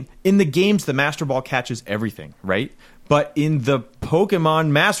 I mean, in the games, the Master Ball catches everything, right? But in the Pokemon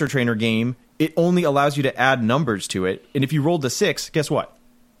Master Trainer game, it only allows you to add numbers to it. And if you rolled a 6, guess what?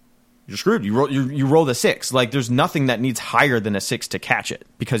 You're screwed. You roll a 6. Like there's nothing that needs higher than a 6 to catch it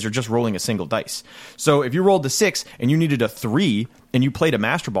because you're just rolling a single dice. So if you rolled a 6 and you needed a 3 and you played a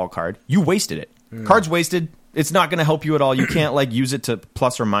Master Ball card, you wasted it. Card's wasted. It's not going to help you at all. You can't like use it to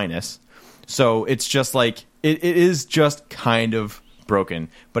plus or minus. So it's just like it is just kind of broken.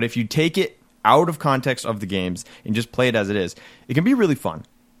 But if you take it out of context of the games and just play it as it is, it can be really fun.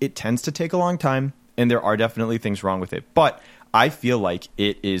 It tends to take a long time, and there are definitely things wrong with it. But I feel like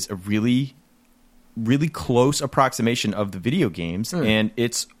it is a really, really close approximation of the video games, and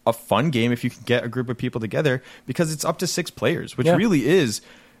it's a fun game if you can get a group of people together because it's up to 6 players, which really is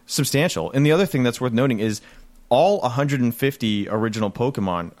substantial. And the other thing that's worth noting is all 150 original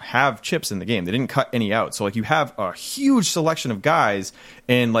Pokemon have chips in the game. They didn't cut any out. So like you have a huge selection of guys,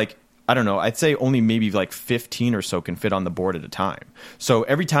 and like I don't know, I'd say only maybe like 15 or so can fit on the board at a time. So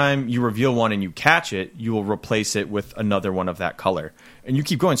every time you reveal one and you catch it, you will replace it with another one of that color. And you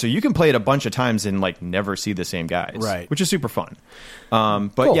keep going. So you can play it a bunch of times and like never see the same guys. Right. Which is super fun.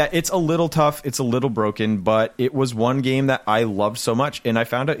 But Cool. yeah, it's a little tough. It's a little broken, but it was one game that I loved so much. And I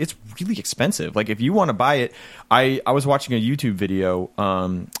found out it's really expensive. Like if you want to buy it, I was watching a YouTube video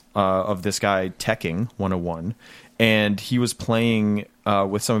of this guy, Tekking 101. And he was playing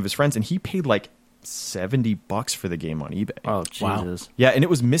with some of his friends, and he paid like $70 for the game on eBay. Oh, Jesus. Yeah, and it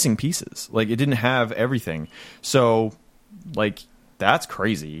was missing pieces. Like it didn't have everything. So, like that's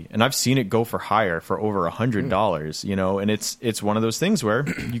crazy. And I've seen it go for higher for over $100. You know, and it's one of those things where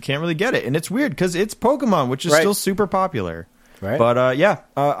you can't really get it, and it's weird because it's Pokemon, which is Right. still super popular. Right. But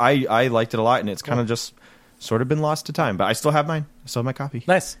I liked it a lot, and it's kind of just sort of been lost to time. But I still have mine. I still have my copy.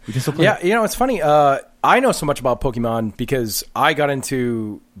 Nice. We can still play. Yeah, you know, it's funny. I know so much about Pokemon because I got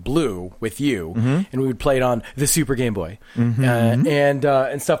into Blue with you, and we would play it on the Super Game Boy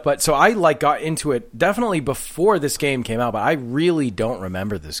and stuff. But so I got into it definitely before this game came out. But I really don't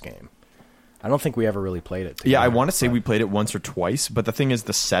remember this game. I don't think we ever really played it together. Yeah, I want to say we played it once or twice, but the thing is,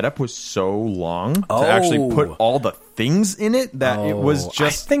 the setup was so long to actually put all the things in it that it was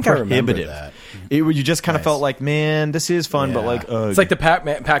just I think I remember prohibitive. that. You just kind of felt like, man, this is fun, but Yeah. like, it's like the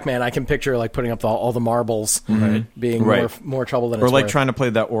Pac-Man. I can picture putting up all the marbles being more trouble than or it's like worth. trying to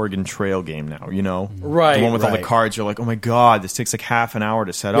play that Oregon Trail game now, you know? Right, The one with all the right. cards, you're like, oh my god, this takes like half an hour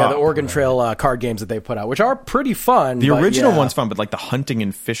to set Yeah, up. the Oregon Trail card games that they put out, which are pretty fun. The but original yeah. one's fun, but like the hunting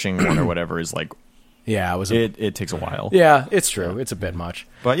and fishing one or whatever is like, Yeah, it was. it takes a while. Yeah, it's true. It's a bit much.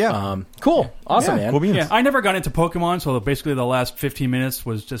 But yeah. Cool. Awesome, Yeah, man. cool beans. Yeah, I never got into Pokemon, so basically the last 15 minutes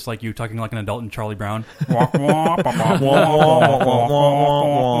was just like you talking like an adult and Charlie Brown. That's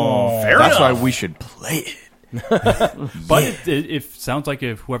why we should play it. But it sounds like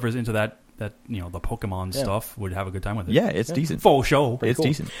if whoever's into that the Pokemon stuff would have a good time with it. Yeah, it's decent. Full show. It's cool.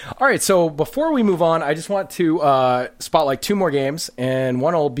 decent. All right, so before we move on, I just want to spotlight 2 more games, and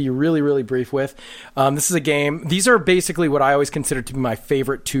one I'll be really, really brief with. This is a game. These are basically what I always consider to be my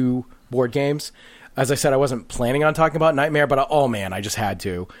favorite 2 board games. As I said, I wasn't planning on talking about Nightmare, but oh man, I just had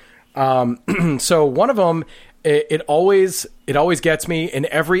to. So one of them, it always gets me. In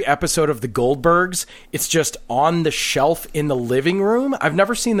every episode of The Goldbergs, it's just on the shelf in the living room. I've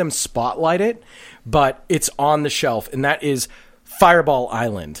never seen them spotlight it, but it's on the shelf, and that is Fireball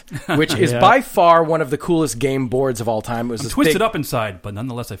Island, which is by far one of the coolest game boards of all time. It was this Twisted big, up inside, but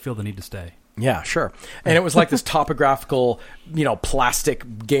nonetheless, I feel the need to stay. yeah, sure. And it was like this topographical,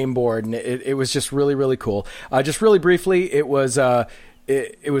 plastic game board, and it was just really, really cool. Just really briefly, it was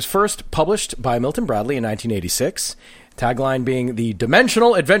first published by Milton Bradley in 1986. Tagline being the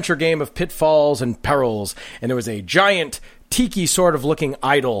dimensional adventure game of pitfalls and perils. And there was a giant tiki sort of looking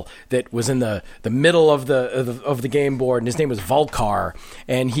idol that was in the middle of the game board, and his name was Volcar,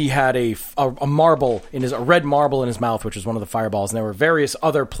 and he had a marble a red marble in his mouth, which was one of the fireballs. And there were various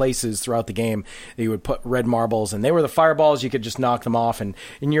other places throughout the game that you would put red marbles, and they were the fireballs. You could just knock them off, and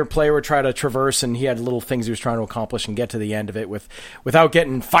your player would try to traverse, and he had little things he was trying to accomplish and get to the end of it without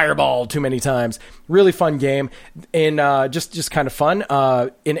getting fireballed too many times. Really fun game, and just kind of fun.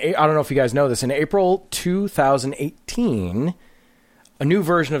 I don't know if you guys know this, in April 2018. A new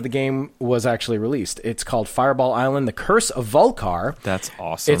version of the game was actually released. It's called Fireball Island: The Curse of Volcar. That's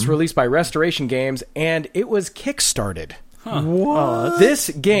awesome. It's released by Restoration Games, and it was kickstarted. What? This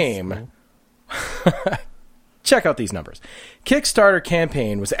game... Check out these numbers. Kickstarter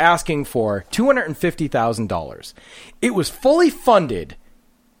campaign was asking for $250,000. It was fully funded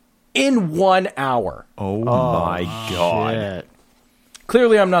in 1 hour. Oh my god. Shit.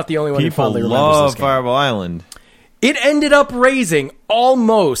 Clearly, I'm not the only one who People fondly remembers love this game. Fireball Island. It ended up raising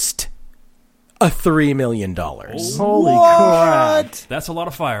almost $3 million. Holy crap. That's a lot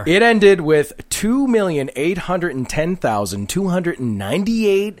of fire. It ended with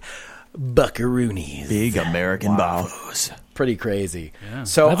 2,810,298 buckaroonies. Big American buffaloes. Pretty crazy.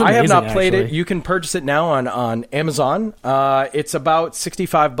 So That's I have not amazing, played it. actually. You can purchase it now on Amazon. It's about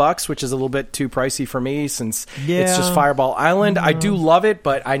 $65, which is a little bit too pricey for me since it's just Yeah. Fireball Island. I do love it,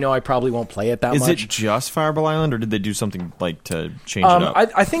 but I know I probably won't play it that Is much. it just Fireball Island, or did they do something like to change it up?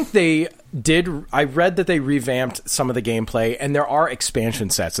 I think they did. I read that they revamped some of the gameplay, and there are expansion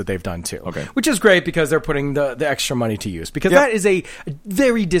sets that they've done too. Okay. Which is great because they're putting the extra money to use, because Yep. that is a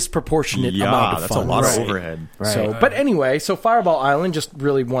very disproportionate amount of that's fun. a lot Right. of overhead. So, but anyway, so Fireball Island, just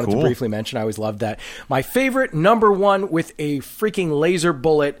really wanted to Cool. briefly mention. I always loved that. My favorite number one with a freaking laser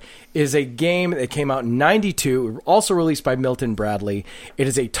bullet is a game that came out in 92, also released by Milton Bradley. It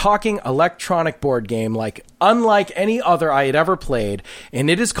is a talking electronic board game unlike any other I had ever played, and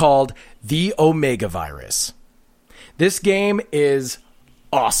it is called The Omega Virus. This game is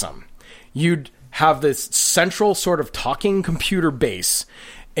awesome. You'd have this central sort of talking computer base,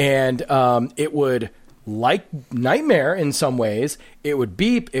 and it would, like Nightmare in some ways, it would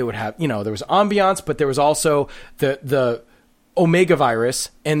beep, it would have, there was ambiance, but there was also the Omega Virus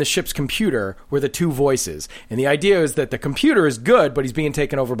and the ship's computer were the two voices. And the idea is that the computer is good, but he's being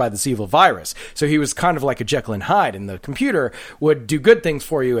taken over by this evil virus. So he was kind of like a Jekyll and Hyde, and the computer would do good things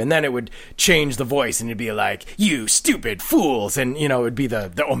for you, and then it would change the voice, and it'd be like, you stupid fools, and, it would be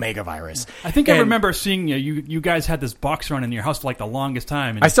the Omega Virus. I think I And remember seeing you guys had this box run in your house for like the longest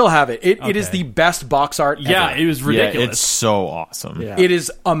time. And I still have it. It is Okay. the best box art yeah, ever. it was Yeah, ridiculous. it's so awesome. Yeah. It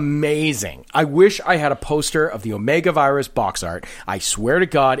is amazing. I wish I had a poster of the Omega Virus box box art. I swear to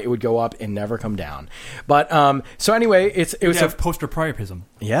God, it would go up and never come down. But so anyway, it was have poster priapism.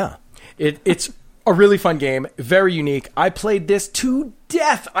 Yeah. It's a really fun game, very unique. I played this to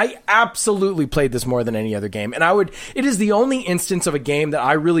death. I absolutely played this more than any other game. And it is the only instance of a game that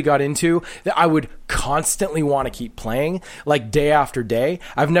I really got into that I would constantly want to keep playing, like day after day.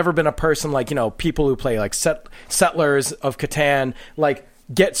 I've never been a person like, people who play like Settlers of Catan, like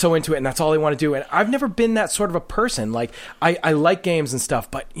get so into it and that's all they want to do. And I've never been that sort of a person. Like I like games and stuff,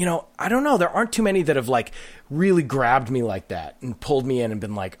 but I don't know. There aren't too many that have like really grabbed me like that and pulled me in and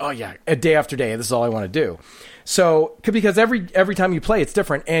been like, oh yeah, a day after day, this is all I want to do. So, because every time you play, it's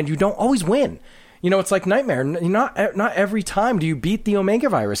different and you don't always win. It's like Nightmare. Not every time do you beat the Omega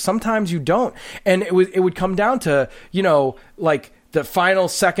Virus. Sometimes you don't. And it would come down to, like the final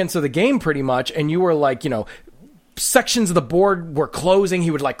seconds of the game pretty much. And you were like, sections of the board were closing.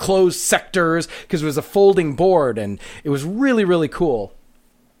 He would like close sectors because it was a folding board and it was really, really cool.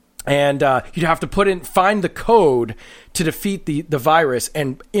 And you'd have to find the code to defeat the virus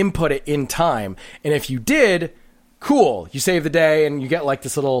and input it in time. And if you did, cool, you save the day and you get like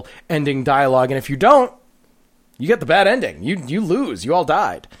this little ending dialogue. And if you don't, you get the bad ending. You lose. You all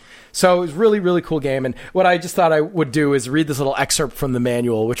died. So it was really, really cool game. And what I just thought I would do is read this little excerpt from the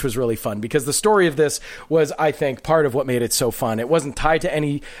manual, which was really fun because the story of this was, I think, part of what made it so fun. It wasn't tied to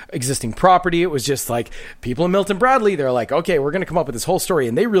any existing property. It was just like people in Milton Bradley, they're like, okay, we're going to come up with this whole story.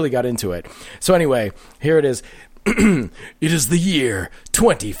 And they really got into it. So anyway, here it is. It is the year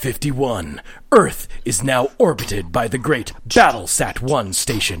 2051. Earth is now orbited by the great Battlesat-1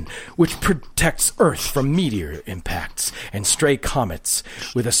 station, which protects Earth from meteor impacts and stray comets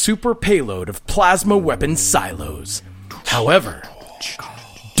with a super payload of plasma weapon silos. However,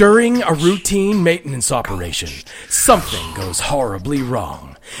 during a routine maintenance operation, something goes horribly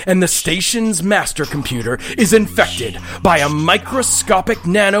wrong, and the station's master computer is infected by a microscopic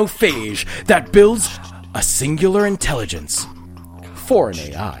nanophage that builds a singular intelligence, for an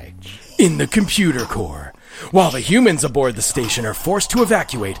AI, in the computer core. While the humans aboard the station are forced to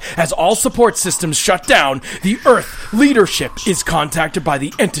evacuate as all support systems shut down, the Earth leadership is contacted by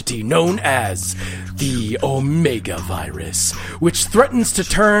the entity known as the Omega Virus, which threatens to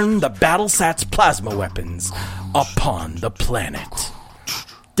turn the Battlesat's plasma weapons upon the planet.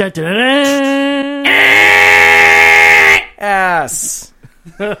 Ass.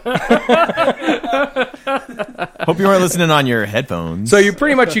 Hope you weren't listening on your headphones. So you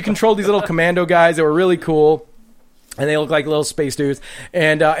control these little commando guys that were really cool. And they look like little space dudes,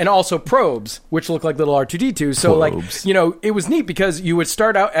 and also probes, which look like little R2-D2. So, probes. it was neat because you would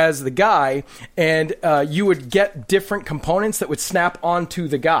start out as the guy, and you would get different components that would snap onto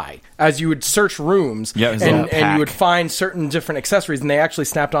the guy as you would search rooms, and you would find certain different accessories, and they actually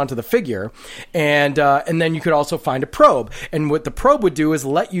snapped onto the figure. And then you could also find a probe, and what the probe would do is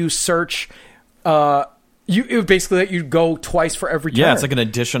let you search. It would basically let you go twice for every turn. Yeah, it's like an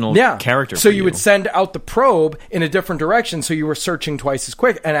additional character. So you would send out the probe in a different direction, so you were searching twice as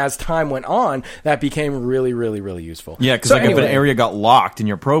quick. And as time went on, that became really, really, really useful. Yeah, because if an area got locked and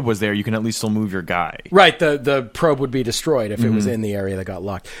your probe was there, you can at least still move your guy. Right, the probe would be destroyed if it was in the area that got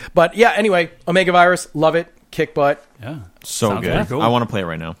locked. But yeah, anyway, Omega Virus, love it. Kick butt. Yeah. So Sounds good. pretty cool. I want to play it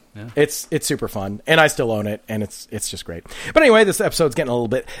right now. Yeah. It's super fun, and I still own it, and it's just great. But anyway, this episode's getting a little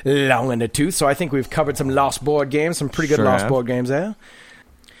bit long in the tooth, so I think we've covered some Lost board games, some pretty good Lost board games there.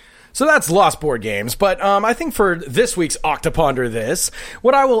 So that's Lost board games, but I think for this week's Octoponder This,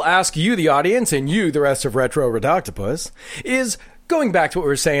 what I will ask you, the audience, and you, the rest of Retro Redoctopus, is going back to what we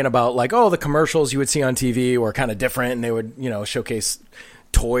were saying about, like, the commercials you would see on TV were kind of different, and they would, showcase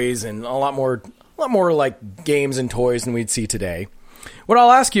toys and a lot more like games and toys than we'd see today. What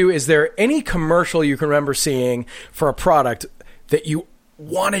I'll ask you, is there any commercial you can remember seeing for a product that you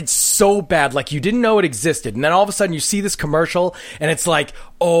wanted so bad, like you didn't know it existed, and then all of a sudden you see this commercial and it's like,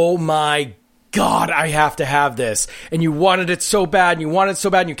 oh my God, I have to have this. And you wanted it so bad, and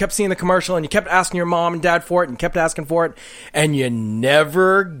you kept seeing the commercial, and you kept asking your mom and dad for it, and kept asking for it, and you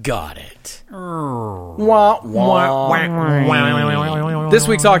never got it. Wah, wah. This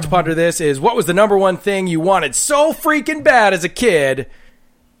week's Octoponder This is, what was the number one thing you wanted so freaking bad as a kid,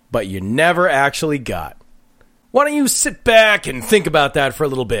 but you never actually got? Why don't you sit back and think about that for a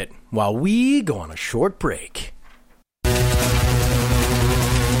little bit while we go on a short break.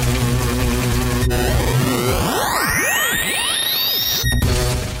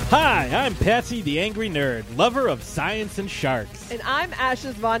 Hi, I'm Patsy the Angry Nerd, lover of science and sharks. And I'm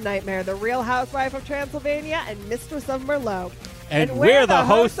Ashes Von Nightmare, the Real Housewife of Transylvania and Mistress of Merlot. And we're the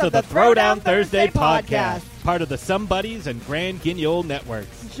hosts of the Throwdown Thursday podcast. part of the Somebodies and Grand Guignol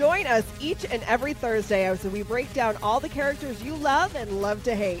networks. Join us each and every Thursday as we break down all the characters you love and love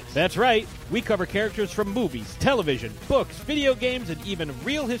to hate. That's right. We cover characters from movies, television, books, video games, and even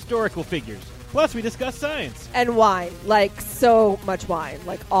real historical figures. Plus, we discuss science. And wine. Like, so much wine.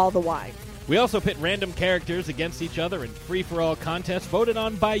 Like, all the wine. We also pit random characters against each other in free-for-all contests voted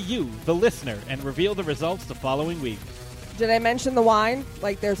on by you, the listener, and reveal the results the following week. Did I mention the wine?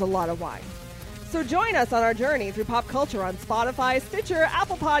 Like, there's a lot of wine. So join us on our journey through pop culture on Spotify, Stitcher,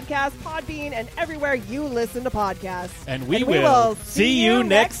 Apple Podcasts, Podbean, and everywhere you listen to podcasts. And we will see you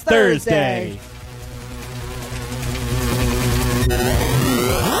next Thursday.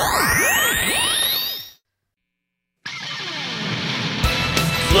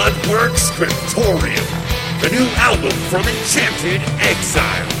 Bloodworks Scriptorium, the new album from Enchanted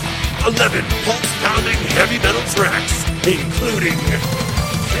Exile. 11 pulse-pounding heavy metal tracks, including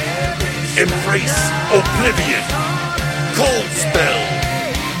Embrace Oblivion, Cold Spell,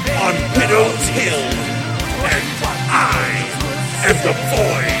 On Widow's Hill, and I Am the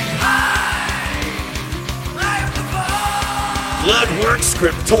Void. Bloodworks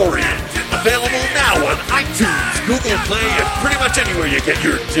Scriptorium, available now on iTunes, Google Play, and pretty much anywhere you get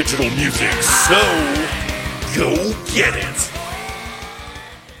your digital music. So, go get it.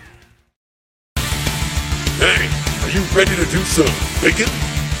 Hey, are you ready to do some thinking?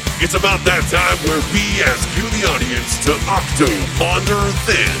 It's about that time where we ask you, the audience, to octo-ponder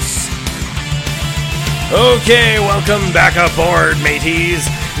this. Okay, welcome back aboard, mateys.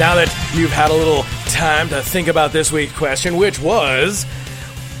 Now that you've had a little time to think about this week's question, which was,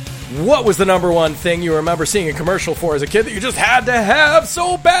 what was the number one thing you remember seeing a commercial for as a kid that you just had to have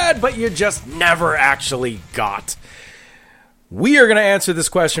so bad, but you just never actually got? We are going to answer this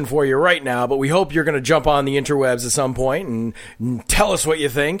question for you right now, but we hope you're going to jump on the interwebs at some point and tell us what you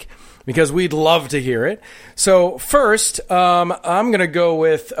think, because we'd love to hear it. So first, I'm going to go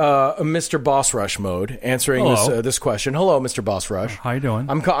with Mr. Boss Rush mode, answering this question. Hello, Mr. Boss Rush. How you doing?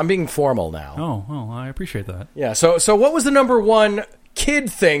 I'm being formal now. Oh, well, I appreciate that. Yeah, so what was the number one kid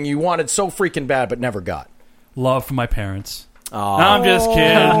thing you wanted so freaking bad but never got? Love from my parents. No, I'm just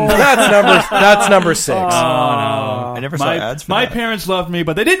kidding. That's number 6. Oh, no. I never saw ads for my that. parents loved me,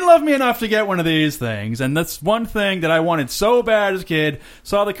 but they didn't love me enough to get one of these things. And that's one thing that I wanted so bad as a kid.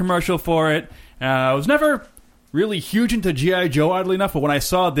 Saw the commercial for it. I was never really huge into G.I. Joe, oddly enough, but when I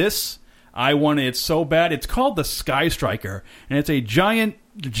saw this, I wanted it so bad. It's called the Sky Striker, and it's a giant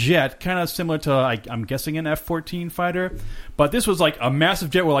jet, kind of similar to, I'm guessing, an F-14 fighter. But this was like a massive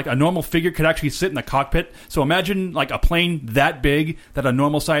jet where like a normal figure could actually sit in the cockpit. So imagine like a plane that big that a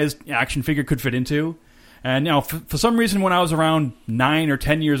normal-sized action figure could fit into. And, you know, for some reason, when I was around 9 or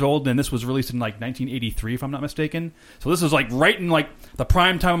 10 years old, and this was released in like 1983, if I'm not mistaken. So this was like right in like the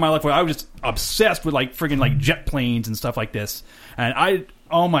prime time of my life where I was just obsessed with like friggin' like jet planes and stuff like this. And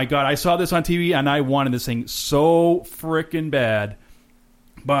oh my God, I saw this on TV and I wanted this thing so frickin' bad.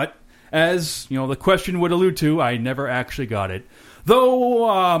 But as, you know, the question would allude to, I never actually got it.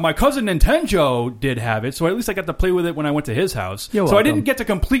 Though my cousin Nintendo did have it, so at least I got to play with it when I went to his house. You're so welcome. I didn't get to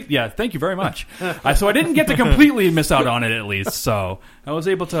complete. Yeah, thank you very much. So I didn't get to completely miss out on it, at least. So I was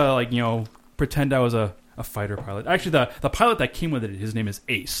able to, like, you know, pretend I was a fighter pilot. Actually, the pilot that came with it, his name is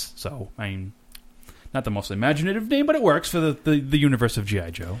Ace. So I mean, not the most imaginative name, but it works for the universe of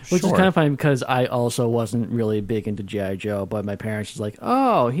G.I. Joe. Which is kind of funny because I also wasn't really big into G.I. Joe, but my parents was like,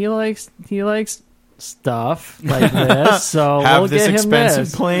 "Oh, he likes stuff like this, so Have we'll this get him expensive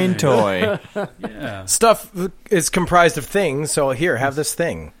this." plane toy. Yeah. Stuff is comprised of things, so here, have this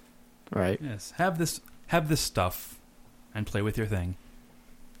thing. Right. Yes. Have this stuff, and play with your thing.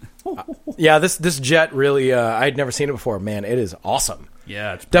 Yeah, this jet really, I'd never seen it before. Man, it is awesome.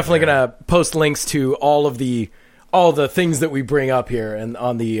 Yeah, it's Definitely going to post links to all the things that we bring up here and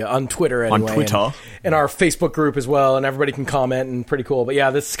on Twitter anyway. On Twitter. And our Facebook group as well, and everybody can comment, and pretty cool. But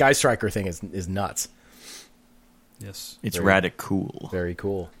yeah, this Sky Striker thing is nuts. Yes. It's radical. Very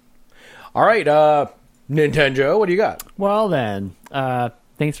cool. All right, Nintendo, what do you got? Well then,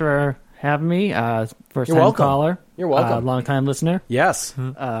 thanks for having me. First You're time welcome. caller. You're welcome. Long time listener. Yes.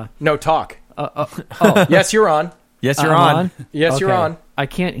 No talk. Oh, Yes, you're on. Yes, you're I'm on. Yes, you're Okay. on. I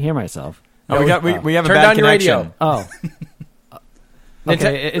can't hear myself. Oh, we have a Turn bad down your connection. radio. Oh.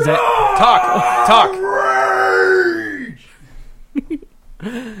 Okay, is it? Talk.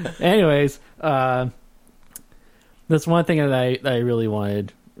 Anyways, this one thing that I really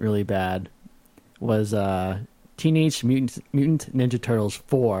wanted really bad was Teenage Mutant Ninja Turtles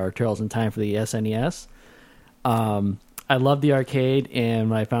 4, Turtles in Time for the SNES. I loved the arcade, and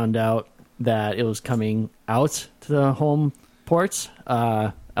when I found out that it was coming out to the home ports,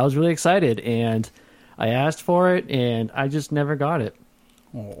 I was really excited, and I asked for it, and I just never got it.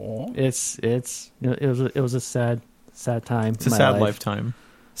 Aww. It was a sad time. It's a sad lifetime.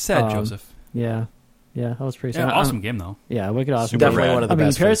 Sad, Joseph. Yeah, that was pretty sad. Yeah, awesome game though. Yeah, wicked awesome. Definitely game. one of the I mean,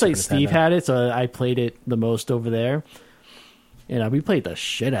 best. for the Parasite Super Steve Nintendo. had it, so I played it the most over there. And we played the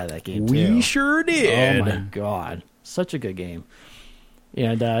shit out of that game. We too. sure did. Oh my god, such a good game.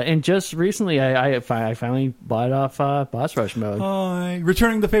 And just recently, I finally bought it off Boss Rush mode. Hi,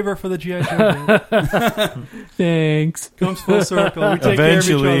 returning the favor for the GI Joe. Thanks. Comes full circle. We take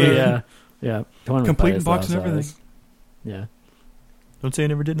Eventually. care of each other. Yeah. Tournament Complete players, box though, and so everything. Yeah. Don't say I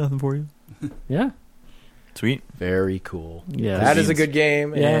never did nothing for you. Yeah. Sweet. Very cool. Yeah. That is a good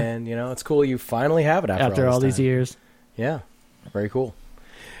game, Yeah. and it's cool you finally have it After all this these time. years. Yeah, very cool.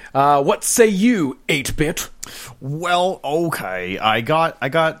 What say you, 8-bit? Well, okay. I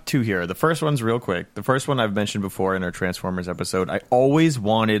got two here. The first one's real quick. The first one I've mentioned before in our Transformers episode. I always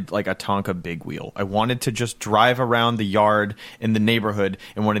wanted like a Tonka big wheel. I wanted to just drive around the yard in the neighborhood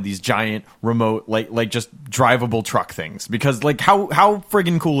in one of these giant remote like just drivable truck things. Because like how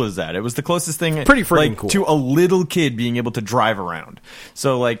friggin' cool is that? It was the closest thing Pretty friggin' cool. to a little kid being able to drive around.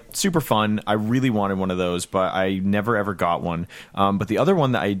 So like super fun. I really wanted one of those, but I never ever got one. But the other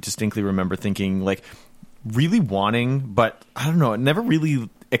one that I distinctly remember thinking like really wanting, but I don't know, never really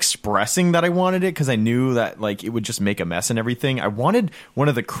expressing that I wanted it because I knew that like it would just make a mess and everything. I wanted one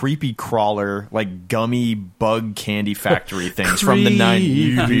of the creepy crawler like gummy bug candy factory things from the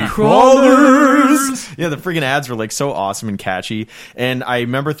 90s. Crawlers. Yeah, the freaking ads were like so awesome and catchy, and I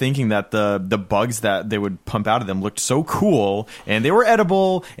remember thinking that the bugs that they would pump out of them looked so cool, and they were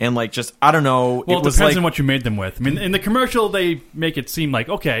edible, and like just I don't know. Well, it was depends like, on what you made them with. I mean, in the commercial, they make it seem like,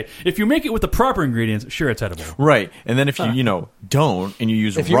 okay, if you make it with the proper ingredients, sure, it's edible. right, and then if you don't and you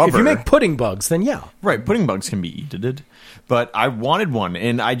use If you rubber, make pudding bugs, then yeah. right, pudding bugs can be eaten. But I wanted one,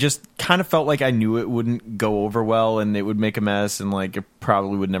 and I just kind of felt like I knew it wouldn't go over well, and it would make a mess, and like it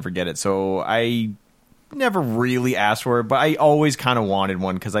probably would never get it. So I never really asked for it, but I always kind of wanted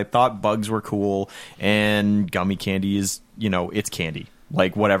one because I thought bugs were cool, and gummy candy is, it's candy.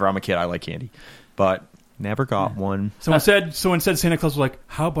 Like whatever, I'm a kid, I like candy, but never got one. So instead Santa Claus was like,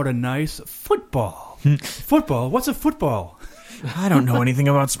 how about a nice football? Football? What's a football? I don't know anything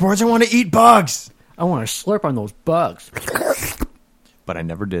about sports. I want to eat bugs, I want to slurp on those bugs. but I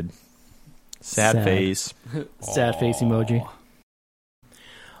never did. Sad face. Sad face emoji.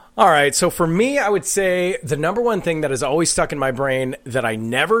 All right, so for me, I would say the number one thing that has always stuck in my brain that I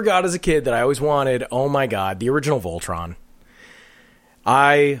never got as a kid that I always wanted, oh my God, the original Voltron.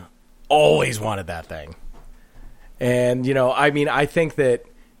 I always wanted that thing. And, I think that,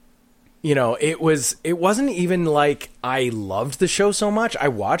 it wasn't even like I loved the show so much. I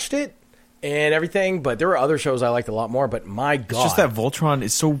watched it and everything, but there were other shows I liked a lot more, but my God. It's just that Voltron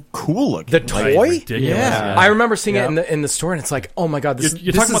is so cool looking. The toy? Ridiculous. Yeah. I remember seeing it in the store, and it's like, oh my God, this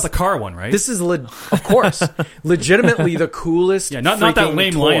You're this talking is, about the car one, right? This is, of course, legitimately the coolest Yeah, not that freaking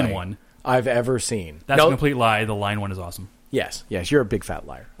lame toy lion one. I've ever seen. That's a complete lie. The lion one is awesome. Yes, you're a big fat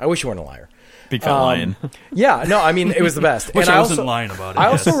liar. I wish you weren't a liar. Big fat lion. Yeah, no, I mean, it was the best. Wish and I wasn't lying about it,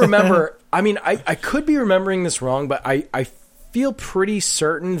 I yes. also remember, I could be remembering this wrong, but I feel pretty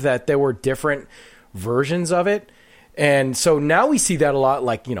certain that there were different versions of it. And so now we see that a lot,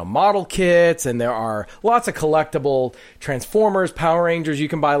 like, model kits, and there are lots of collectible Transformers, Power Rangers. You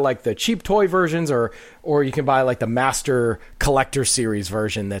can buy like the cheap toy versions, or you can buy like the Master Collector Series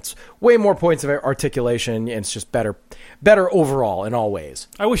version that's way more points of articulation, and it's just better overall in all ways.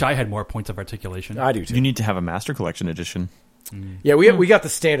 I wish I had more points of articulation. I do too. You need to have a Master Collection edition. Yeah, we got the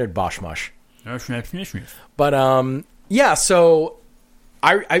standard Bosch Mush. But yeah, so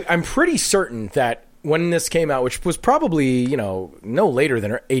I'm pretty certain that when this came out, which was probably no later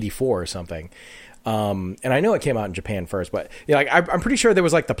than 84 or something, and I know it came out in Japan first, but I'm pretty sure there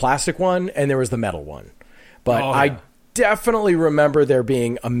was like the plastic one and there was the metal one, but I definitely remember there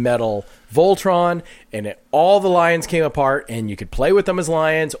being a metal Voltron, and all the lions came apart, and you could play with them as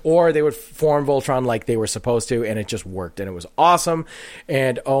lions, or they would form Voltron like they were supposed to, and it just worked, and it was awesome.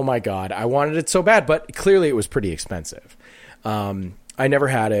 And oh my God, I wanted it so bad, but clearly it was pretty expensive. I never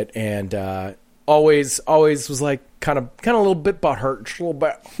had it, and always was like kind of a little bit butthurt, just a little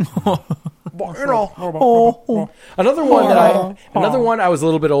bit. Another one I was a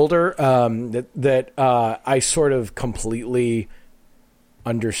little bit older, that I sort of completely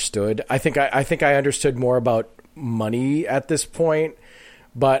understood. I think I understood more about money at this point,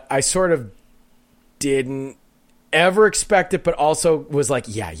 but I sort of didn't ever expect it, but also was like,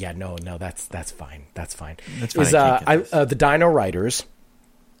 no, that's fine. That's fine. That's fine. The Dino Riders.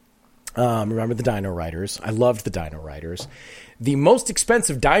 Remember the Dino Riders? I loved the Dino Riders. The most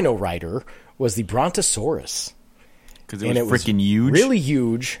expensive Dino Rider was the Brontosaurus. Because it was freaking huge. Really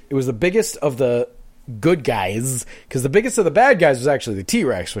huge. It was the biggest of the good guys, because the biggest of the bad guys was actually the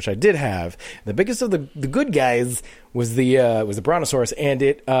T-Rex, which I did have. The biggest of the good guys was the Brontosaurus, and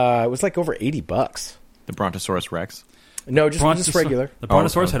it was like over $80. The Brontosaurus Rex. No, just regular. The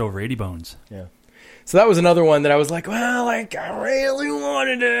Brontosaurus had over 80 bones. Yeah. So that was another one that I was like, well, like I really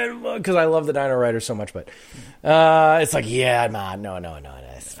wanted it because I love the Dino Rider so much, but it's like, yeah, no,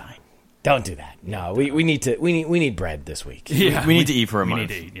 it's fine. Don't do that. No, we need bread this week. Yeah, we need to eat for a we month.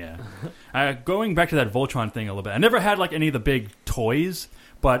 Need to eat, yeah. Going back to that Voltron thing a little bit, I never had like any of the big toys,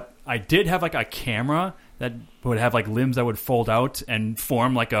 but I did have like a camera that would have like limbs that would fold out and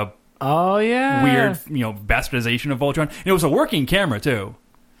form like a weird, bastardization of Voltron. And it was a working camera too.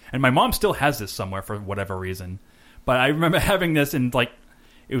 And my mom still has this somewhere for whatever reason. But I remember having this and like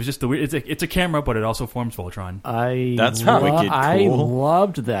it was just the weird. It's a camera, but it also forms Voltron. That's wicked cool. I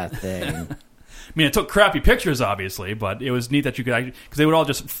loved that thing. I mean, it took crappy pictures, obviously, but it was neat that you could actually, because they would all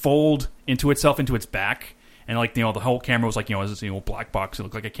just fold into itself into its back, and like the whole camera was like this black box. It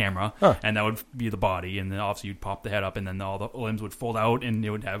looked like a camera, and that would be the body, and then obviously you'd pop the head up, and then all the limbs would fold out, and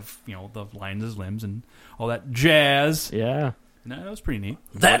it would have the lines as limbs and all that jazz. Yeah. No, that was pretty neat.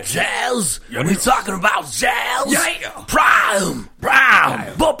 That jazz? Are we talking about jazz? Yeah. Prime.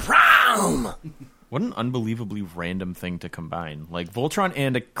 But prime. What an unbelievably random thing to combine. Like Voltron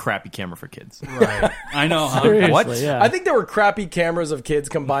and a crappy camera for kids. Right. I know. Huh? Seriously, What? Yeah. I think there were crappy cameras of kids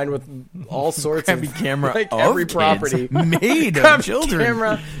combined with all sorts Crappy of camera like of every kids. property. Made of Crappy children.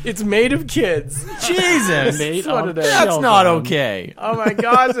 camera. It's made of kids. Jesus. Made That's what of it is. That's children. not okay. Oh my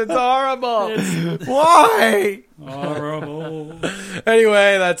gosh, it's horrible. Why? Horrible.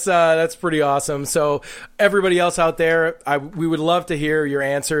 Anyway, that's pretty awesome. So everybody else out there, we would love to hear your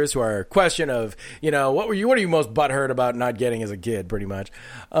answers to our question of, what are you most butthurt about not getting as a kid, pretty much.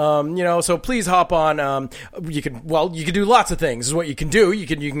 So please hop on. You can do lots of things. This is what you can do. You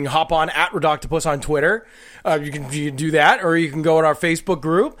can hop on at Redoctopus on Twitter. You can do that, or you can go in our Facebook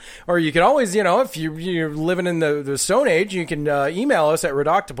group, or you can always, if you're living in the Stone Age, you can email us at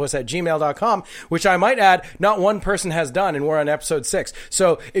redoctopus@gmail.com, which I might add, not one person has done, and we're on episode 6.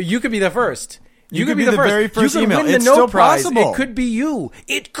 So you could be the first. You could be the very first you could email. win the It's no still prize. possible. It could be you.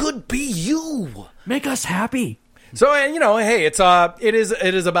 It could be you. Make us happy. So hey, it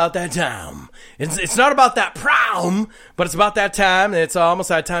is about that time. It's not about that prom, but it's about that time. It's almost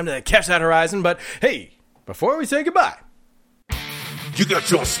that time to catch that horizon. But hey, before we say goodbye, You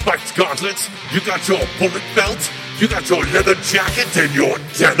got your spiked gauntlets, you got your bullet belt, you got your leather jacket and your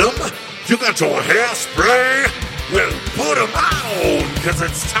denim, you got your hairspray. Well, put 'em on, cause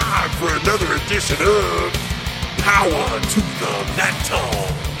it's time for another edition of Power to the Metal.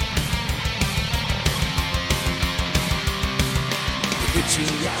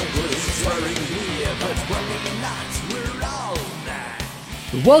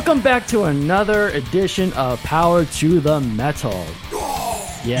 Welcome back to another edition of Power to the Metal.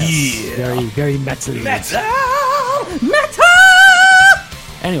 Yes. Very, very metal. Metal!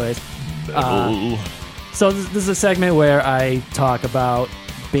 Anyways, so this is a segment where I talk about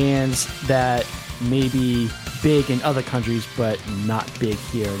bands that may be big in other countries but not big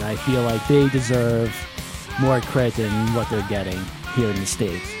here, and I feel like they deserve more credit than what they're getting here in the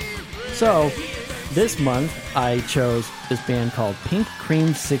States. So this month I chose this band called Pink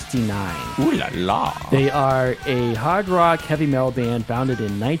Cream 69. Ooh la la. They are a hard rock heavy metal band founded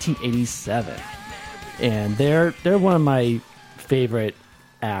in 1987, and they're one of my favorite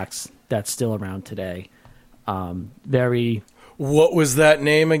acts that's still around today. what was that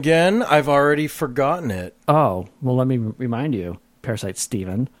name again? I've already forgotten it. Well, let me remind you, Parasite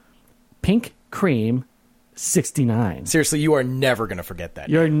Steven. Pink Cream 69. Seriously, you are never going to forget that.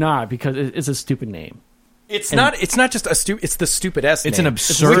 You're not, because it's a stupid name. It's not just a stupid. It's the stupidest. It's name, an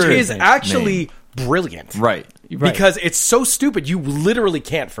absurd which is name. actually brilliant. Right. Because it's so stupid, you literally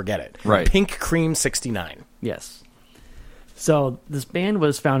can't forget it. Right. Pink Cream 69. Yes. So this band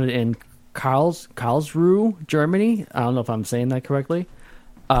was founded in Karlsruhe, Germany. I don't know if I'm saying that correctly.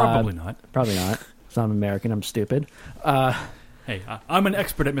 Probably not. Probably not. So I'm American. I'm stupid. Hey, I'm an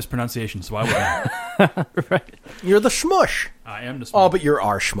expert at mispronunciation, so I would know. Right. You're the schmush. I am the Oh, but you're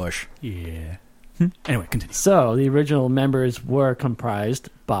our schmush. Yeah. Anyway, continue. So the original members were comprised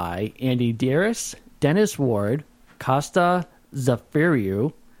by Andy Dearest, Dennis Ward, Costa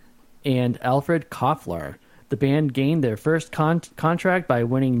Zafiriou, and Alfred Koffler. The band gained their first contract by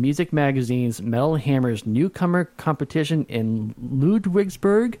winning Music Magazine's Metal Hammer's newcomer competition in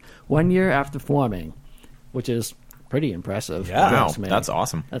Ludwigsburg 1 year after forming, which is pretty impressive. Yeah. if you Wow, ask me. that's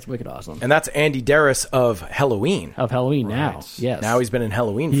awesome. That's wicked awesome. And that's Andy Darris of Halloween. Of Halloween now, yes. Now he's been in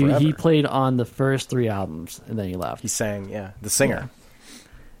Halloween he, forever. he played on the first 3 albums, and then he left. He sang, the singer.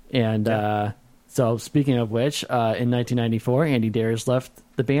 And so, speaking of which, in 1994, Andy Darris left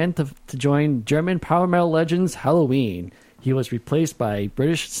the band to join German power metal legends Halloween. He was replaced by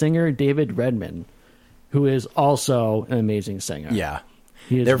British singer David Redman, who is also an amazing singer. Yeah.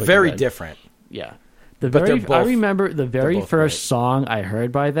 He is They're wicked very good. different. Yeah. But they're both- I remember the very both first great. song I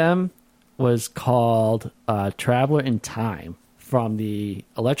heard by them was called Traveler in Time from the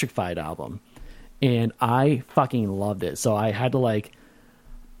Electrified album. And I fucking loved it. So I had to I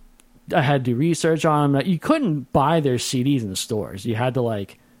had to do research on them. You couldn't buy their CDs in the stores. You had to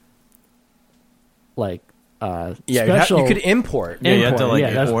special you could import. Yeah, you had to, like,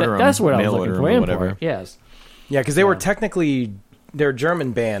 that's, order 'em, that's what I was mail looking order for. 'em or Import. whatever. Yes. Yeah, because they were they're a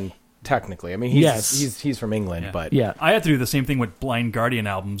German band, technically. I mean, he's from England, Yeah. but Yeah. I had to do the same thing with Blind Guardian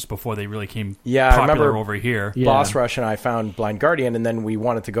albums before they really came Yeah, I popular remember- over here. Yeah. Boss Rush and I found Blind Guardian, and then we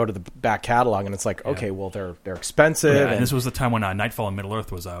wanted to go to the back catalog, and it's like, okay, well, they're expensive. Yeah, and and this was the time when Nightfall in Middle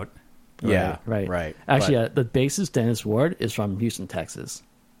Earth was out. yeah, Right. Actually, the bassist Dennis Ward is from Houston, Texas.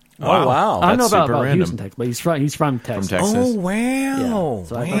 Oh, wow. I don't know That's about super random. Houston, Texas, but he's from Texas. Texas. Oh, wow. Yeah.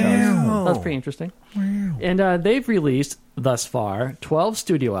 So I thought that was pretty interesting. And they've released thus far 12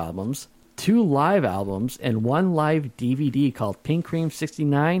 studio albums, 2 live albums, and 1 live DVD called Pink Cream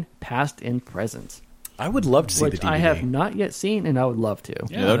 69 Past and Present, I would love to see which the DVD. I have not yet seen, and I would love to.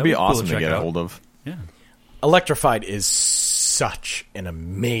 Yeah, that'd be cool awesome to check get a out. hold of. Yeah. Electrified is such an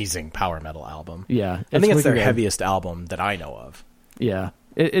amazing power metal album. Yeah, I think it's their wicked good. heaviest album that I know of. Yeah,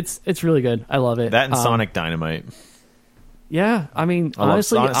 it's really good. I love it. That and Sonic Dynamite. Yeah, I mean, I love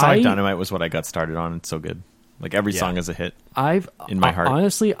honestly, Sonic Dynamite was what I got started on. It's so good. Like every song is a hit. I've in my heart.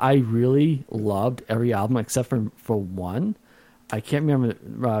 Honestly, I really loved every album except for one. I can't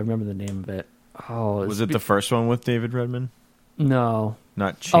remember the name of it. Oh, Was it the first one with David Redman? No.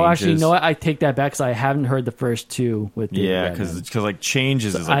 Not Changes. Oh, actually, you know what? I take that back because I haven't heard the first 2 with David Yeah, Redman. because like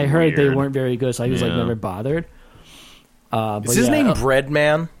Changes is like I heard they weird. weren't very good, so I was like Yeah. never bothered. Is his name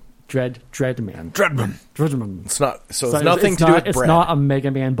Breadman? Dreadman? Dreadman. It's not. So it's So nothing to do with it's bread. not a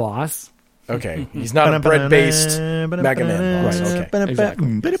Mega Man boss. Okay, he's not a bread-based Mega Man boss. Okay.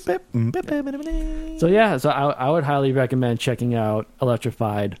 So yeah, so I would highly recommend checking out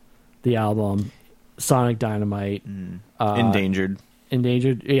Electrified, the album, Sonic Dynamite, Endangered.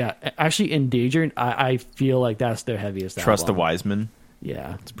 Endangered. Yeah, actually, Endangered. I feel like that's their heaviest. Trust the album. Wiseman.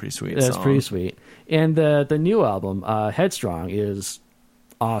 Yeah, It's a pretty sweet that's song. pretty sweet. And the new album, Headstrong, is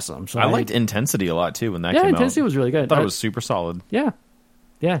awesome. So I liked Intensity a lot too when that Yeah, came Intensity out. was really good. I thought it was super solid. Yeah,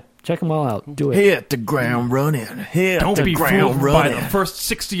 check them all out. Do it. Hit the ground running. Hit Don't the be ground fooled by running. the first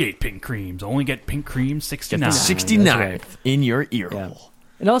 68 Pink Creams. Only get Pink Cream Get 69. the 69th right. in your ear Yeah. hole.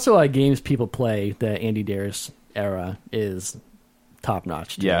 And also, games people play, the Andy Darris era is top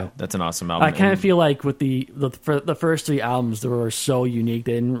notch. Yeah, that's an awesome album. I kind of And feel like with the first 3 albums, they were so unique.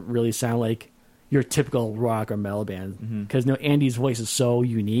 They didn't really sound like your typical rock or metal band because Andy's voice is so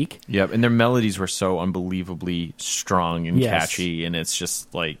unique. Yep, and their melodies were so unbelievably strong and Yes. catchy, and it's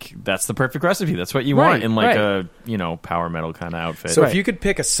just like that's the perfect recipe. That's what you Right, want in like right. a power metal kind of outfit. So Right. if you could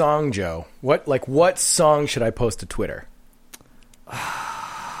pick a song, Joe, what song should I post to Twitter?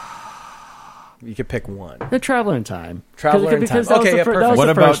 You could pick one. The Traveler in Time. Traveler in Because Time. that was Okay, the yeah, fir- that perfect. was what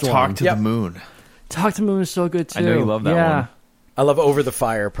the about first Talk one. to Yep. the Moon? Talk to the Moon is so good too. I know you love that yeah. one. I love Over the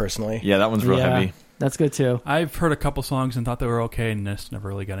Fire personally. Yeah, that one's real Yeah, heavy. that's good too. I've heard a couple songs and thought they were okay, and just never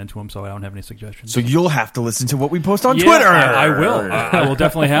really got into them, so I don't have any suggestions. So you'll have to listen to what we post on Yeah, Twitter. I will. I will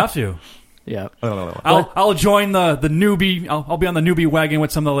definitely have to. Yeah. I'll join the newbie. I'll be on the newbie wagon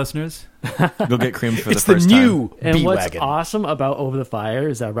with some of the listeners. You'll get creamed for It's the the first new time. And what's B-Wagon. awesome about Over the Fire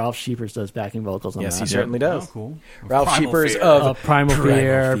is that Ralph Sheepers does backing vocals on Yes, that. he certainly does. Oh, cool. Ralph Primal Sheepers Fear. of Primal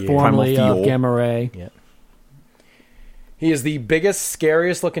Fear, Fear. formerly Primal of Fear. Gamma Ray. Yeah. He is the biggest,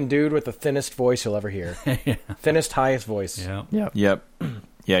 scariest looking dude with the thinnest voice you'll ever hear. Thinnest, highest voice. Yeah. Yep. Yep.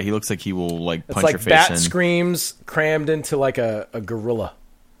 Yeah, he looks like he will like It's punch like your face bat in. screams crammed into like a gorilla.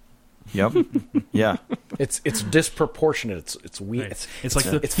 Yep. Yeah. It's disproportionate. It's weird. It's like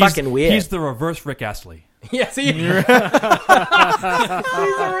it's fucking weird. He's the reverse Rick Astley. Yes, he's a reverse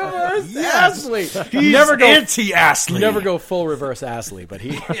Astley. You never go anti-Astley. You never go full reverse Astley, but he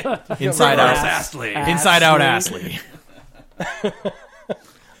inside out. Astley. Inside out Astley.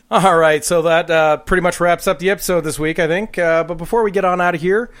 All right, so that pretty much wraps up the episode this week, I think. But before we get on out of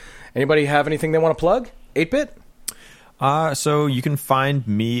here, anybody have anything they want to plug? 8-Bit? So you can find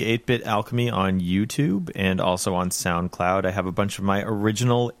me, 8-Bit Alchemy, on YouTube and also on SoundCloud. I have a bunch of my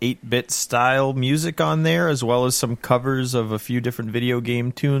original 8-bit style music on there, as well as some covers of a few different video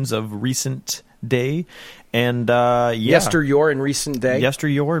game tunes of recent day. And Yesteryear in recent day.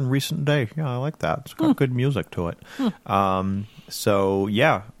 Yesteryear in recent day. Yeah, I like that. It's got good music to it. So,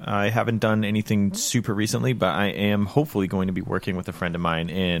 yeah, I haven't done anything super recently, but I am hopefully going to be working with a friend of mine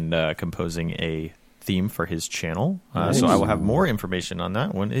and composing a theme for his channel. So I will have more information on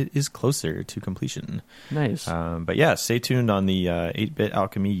that when it is closer to completion. Nice. But yeah, stay tuned on the 8-Bit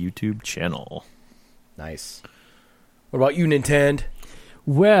Alchemy YouTube channel. Nice. What about you, Nintendo?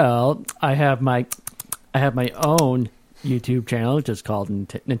 Well, I have my own YouTube channel, which is called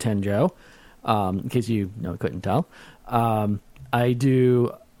Nintendo. In case you couldn't tell, I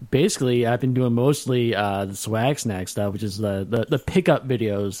do. Basically, I've been doing mostly the swag snack stuff, which is the pickup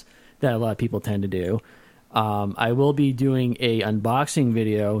videos that a lot of people tend to do. I will be doing a unboxing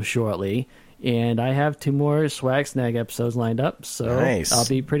video shortly, and I have 2 more swag snag episodes lined up, so Nice. I'll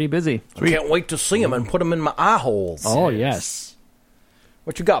be pretty busy. I can't wait to see them and put them in my eye holes. Oh, yes.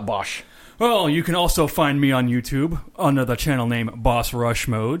 What you got, Bosch? Well, you can also find me on YouTube under the channel name Boss Rush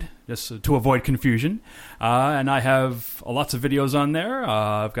Mode, just to avoid confusion. And I have lots of videos on there.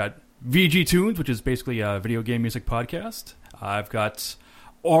 I've got VG Tunes, which is basically a video game music podcast. I've got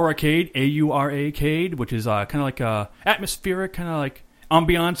Auracade, Auracade, which is kind of like a atmospheric, kind of like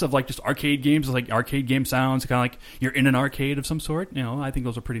ambiance of like just arcade games, like arcade game sounds, kind of like you're in an arcade of some sort. I think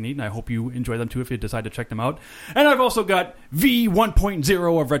those are pretty neat, and I hope you enjoy them too if you decide to check them out. And I've also got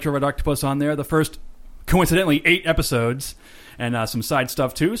V1.0 of Retro Octopus on there, the first, coincidentally, 8 episodes, and some side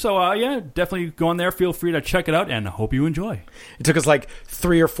stuff too. So yeah, definitely go on there. Feel free to check it out, and I hope you enjoy. It took us like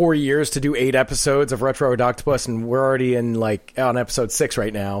 3 or 4 years to do 8 episodes of Retro Octopus, and we're already on episode 6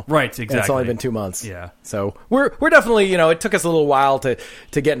 right now. Right, exactly. And it's only been 2 months. Yeah. So we're definitely, it took us a little while to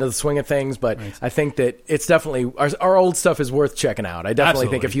get into the swing of things, but Right. I think that it's definitely, our old stuff is worth checking out. I definitely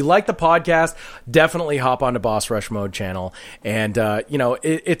think Absolutely. if you like the podcast, definitely hop onto Boss Rush Mode channel, and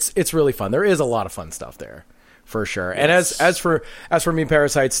it's really fun. There is a lot of fun stuff there. For sure. And as for me,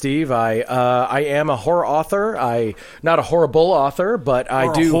 Parasite Steve, I am a horror author. Not a horrible author, but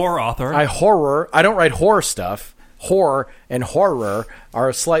I do horror author. I don't write horror stuff. Horror and horror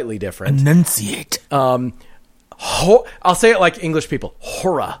are slightly different. Enunciate. I'll say it like English people.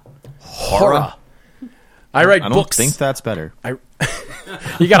 Horror. I write I don't books. think that's better. You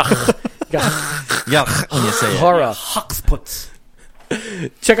gotta Yeah, when you say it. horror. Huxputs.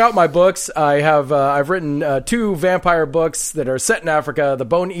 Check out my books. I've written 2 vampire books that are set in Africa: The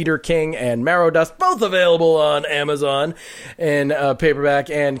Bone Eater King and Marrow Dust, both available on Amazon in paperback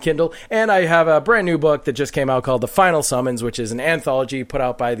and Kindle. And I have a brand new book that just came out called The Final Summons, which is an anthology put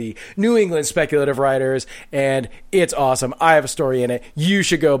out by the New England Speculative Writers, and it's awesome. I have a story in it. You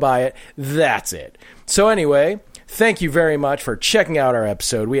should go buy it. That's it. So anyway, thank you very much for checking out our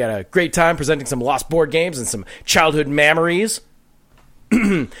episode. We had a great time presenting some lost board games and some childhood memories.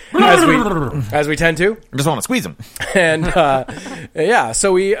 as we tend to. I just want to squeeze them. And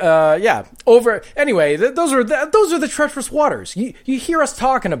so we over anyway. Those are the treacherous waters. You hear us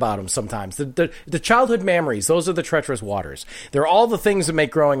talking about them sometimes. The childhood memories. Those are the treacherous waters. They're all the things that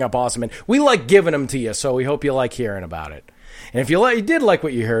make growing up awesome, and we like giving them to you. So we hope you like hearing about it. And if you did like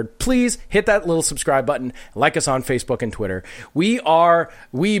what you heard, please hit that little subscribe button. Like us on Facebook and Twitter. We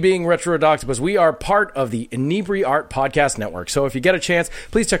being Retro Octopus, we are part of the Inebri Art Podcast Network. So if you get a chance,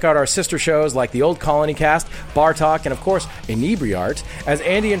 please check out our sister shows like the Old Colony Cast, Bar Talk, and of course, Inebri Art, as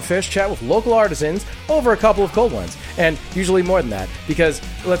Andy and Fish chat with local artisans over a couple of cold ones. And usually more than that, because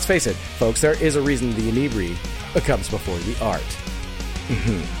let's face it, folks, there is a reason the Inebri comes before the art.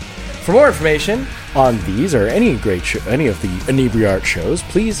 For more information on these or any of the Inebri Art shows,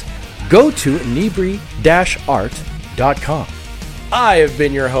 please go to inebri-art.com. I have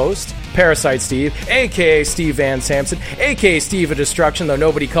been your host, Parasite Steve, a.k.a. Steve Van Samson, a.k.a. Steve of Destruction, though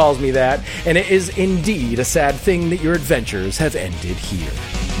nobody calls me that, and it is indeed a sad thing that your adventures have ended here.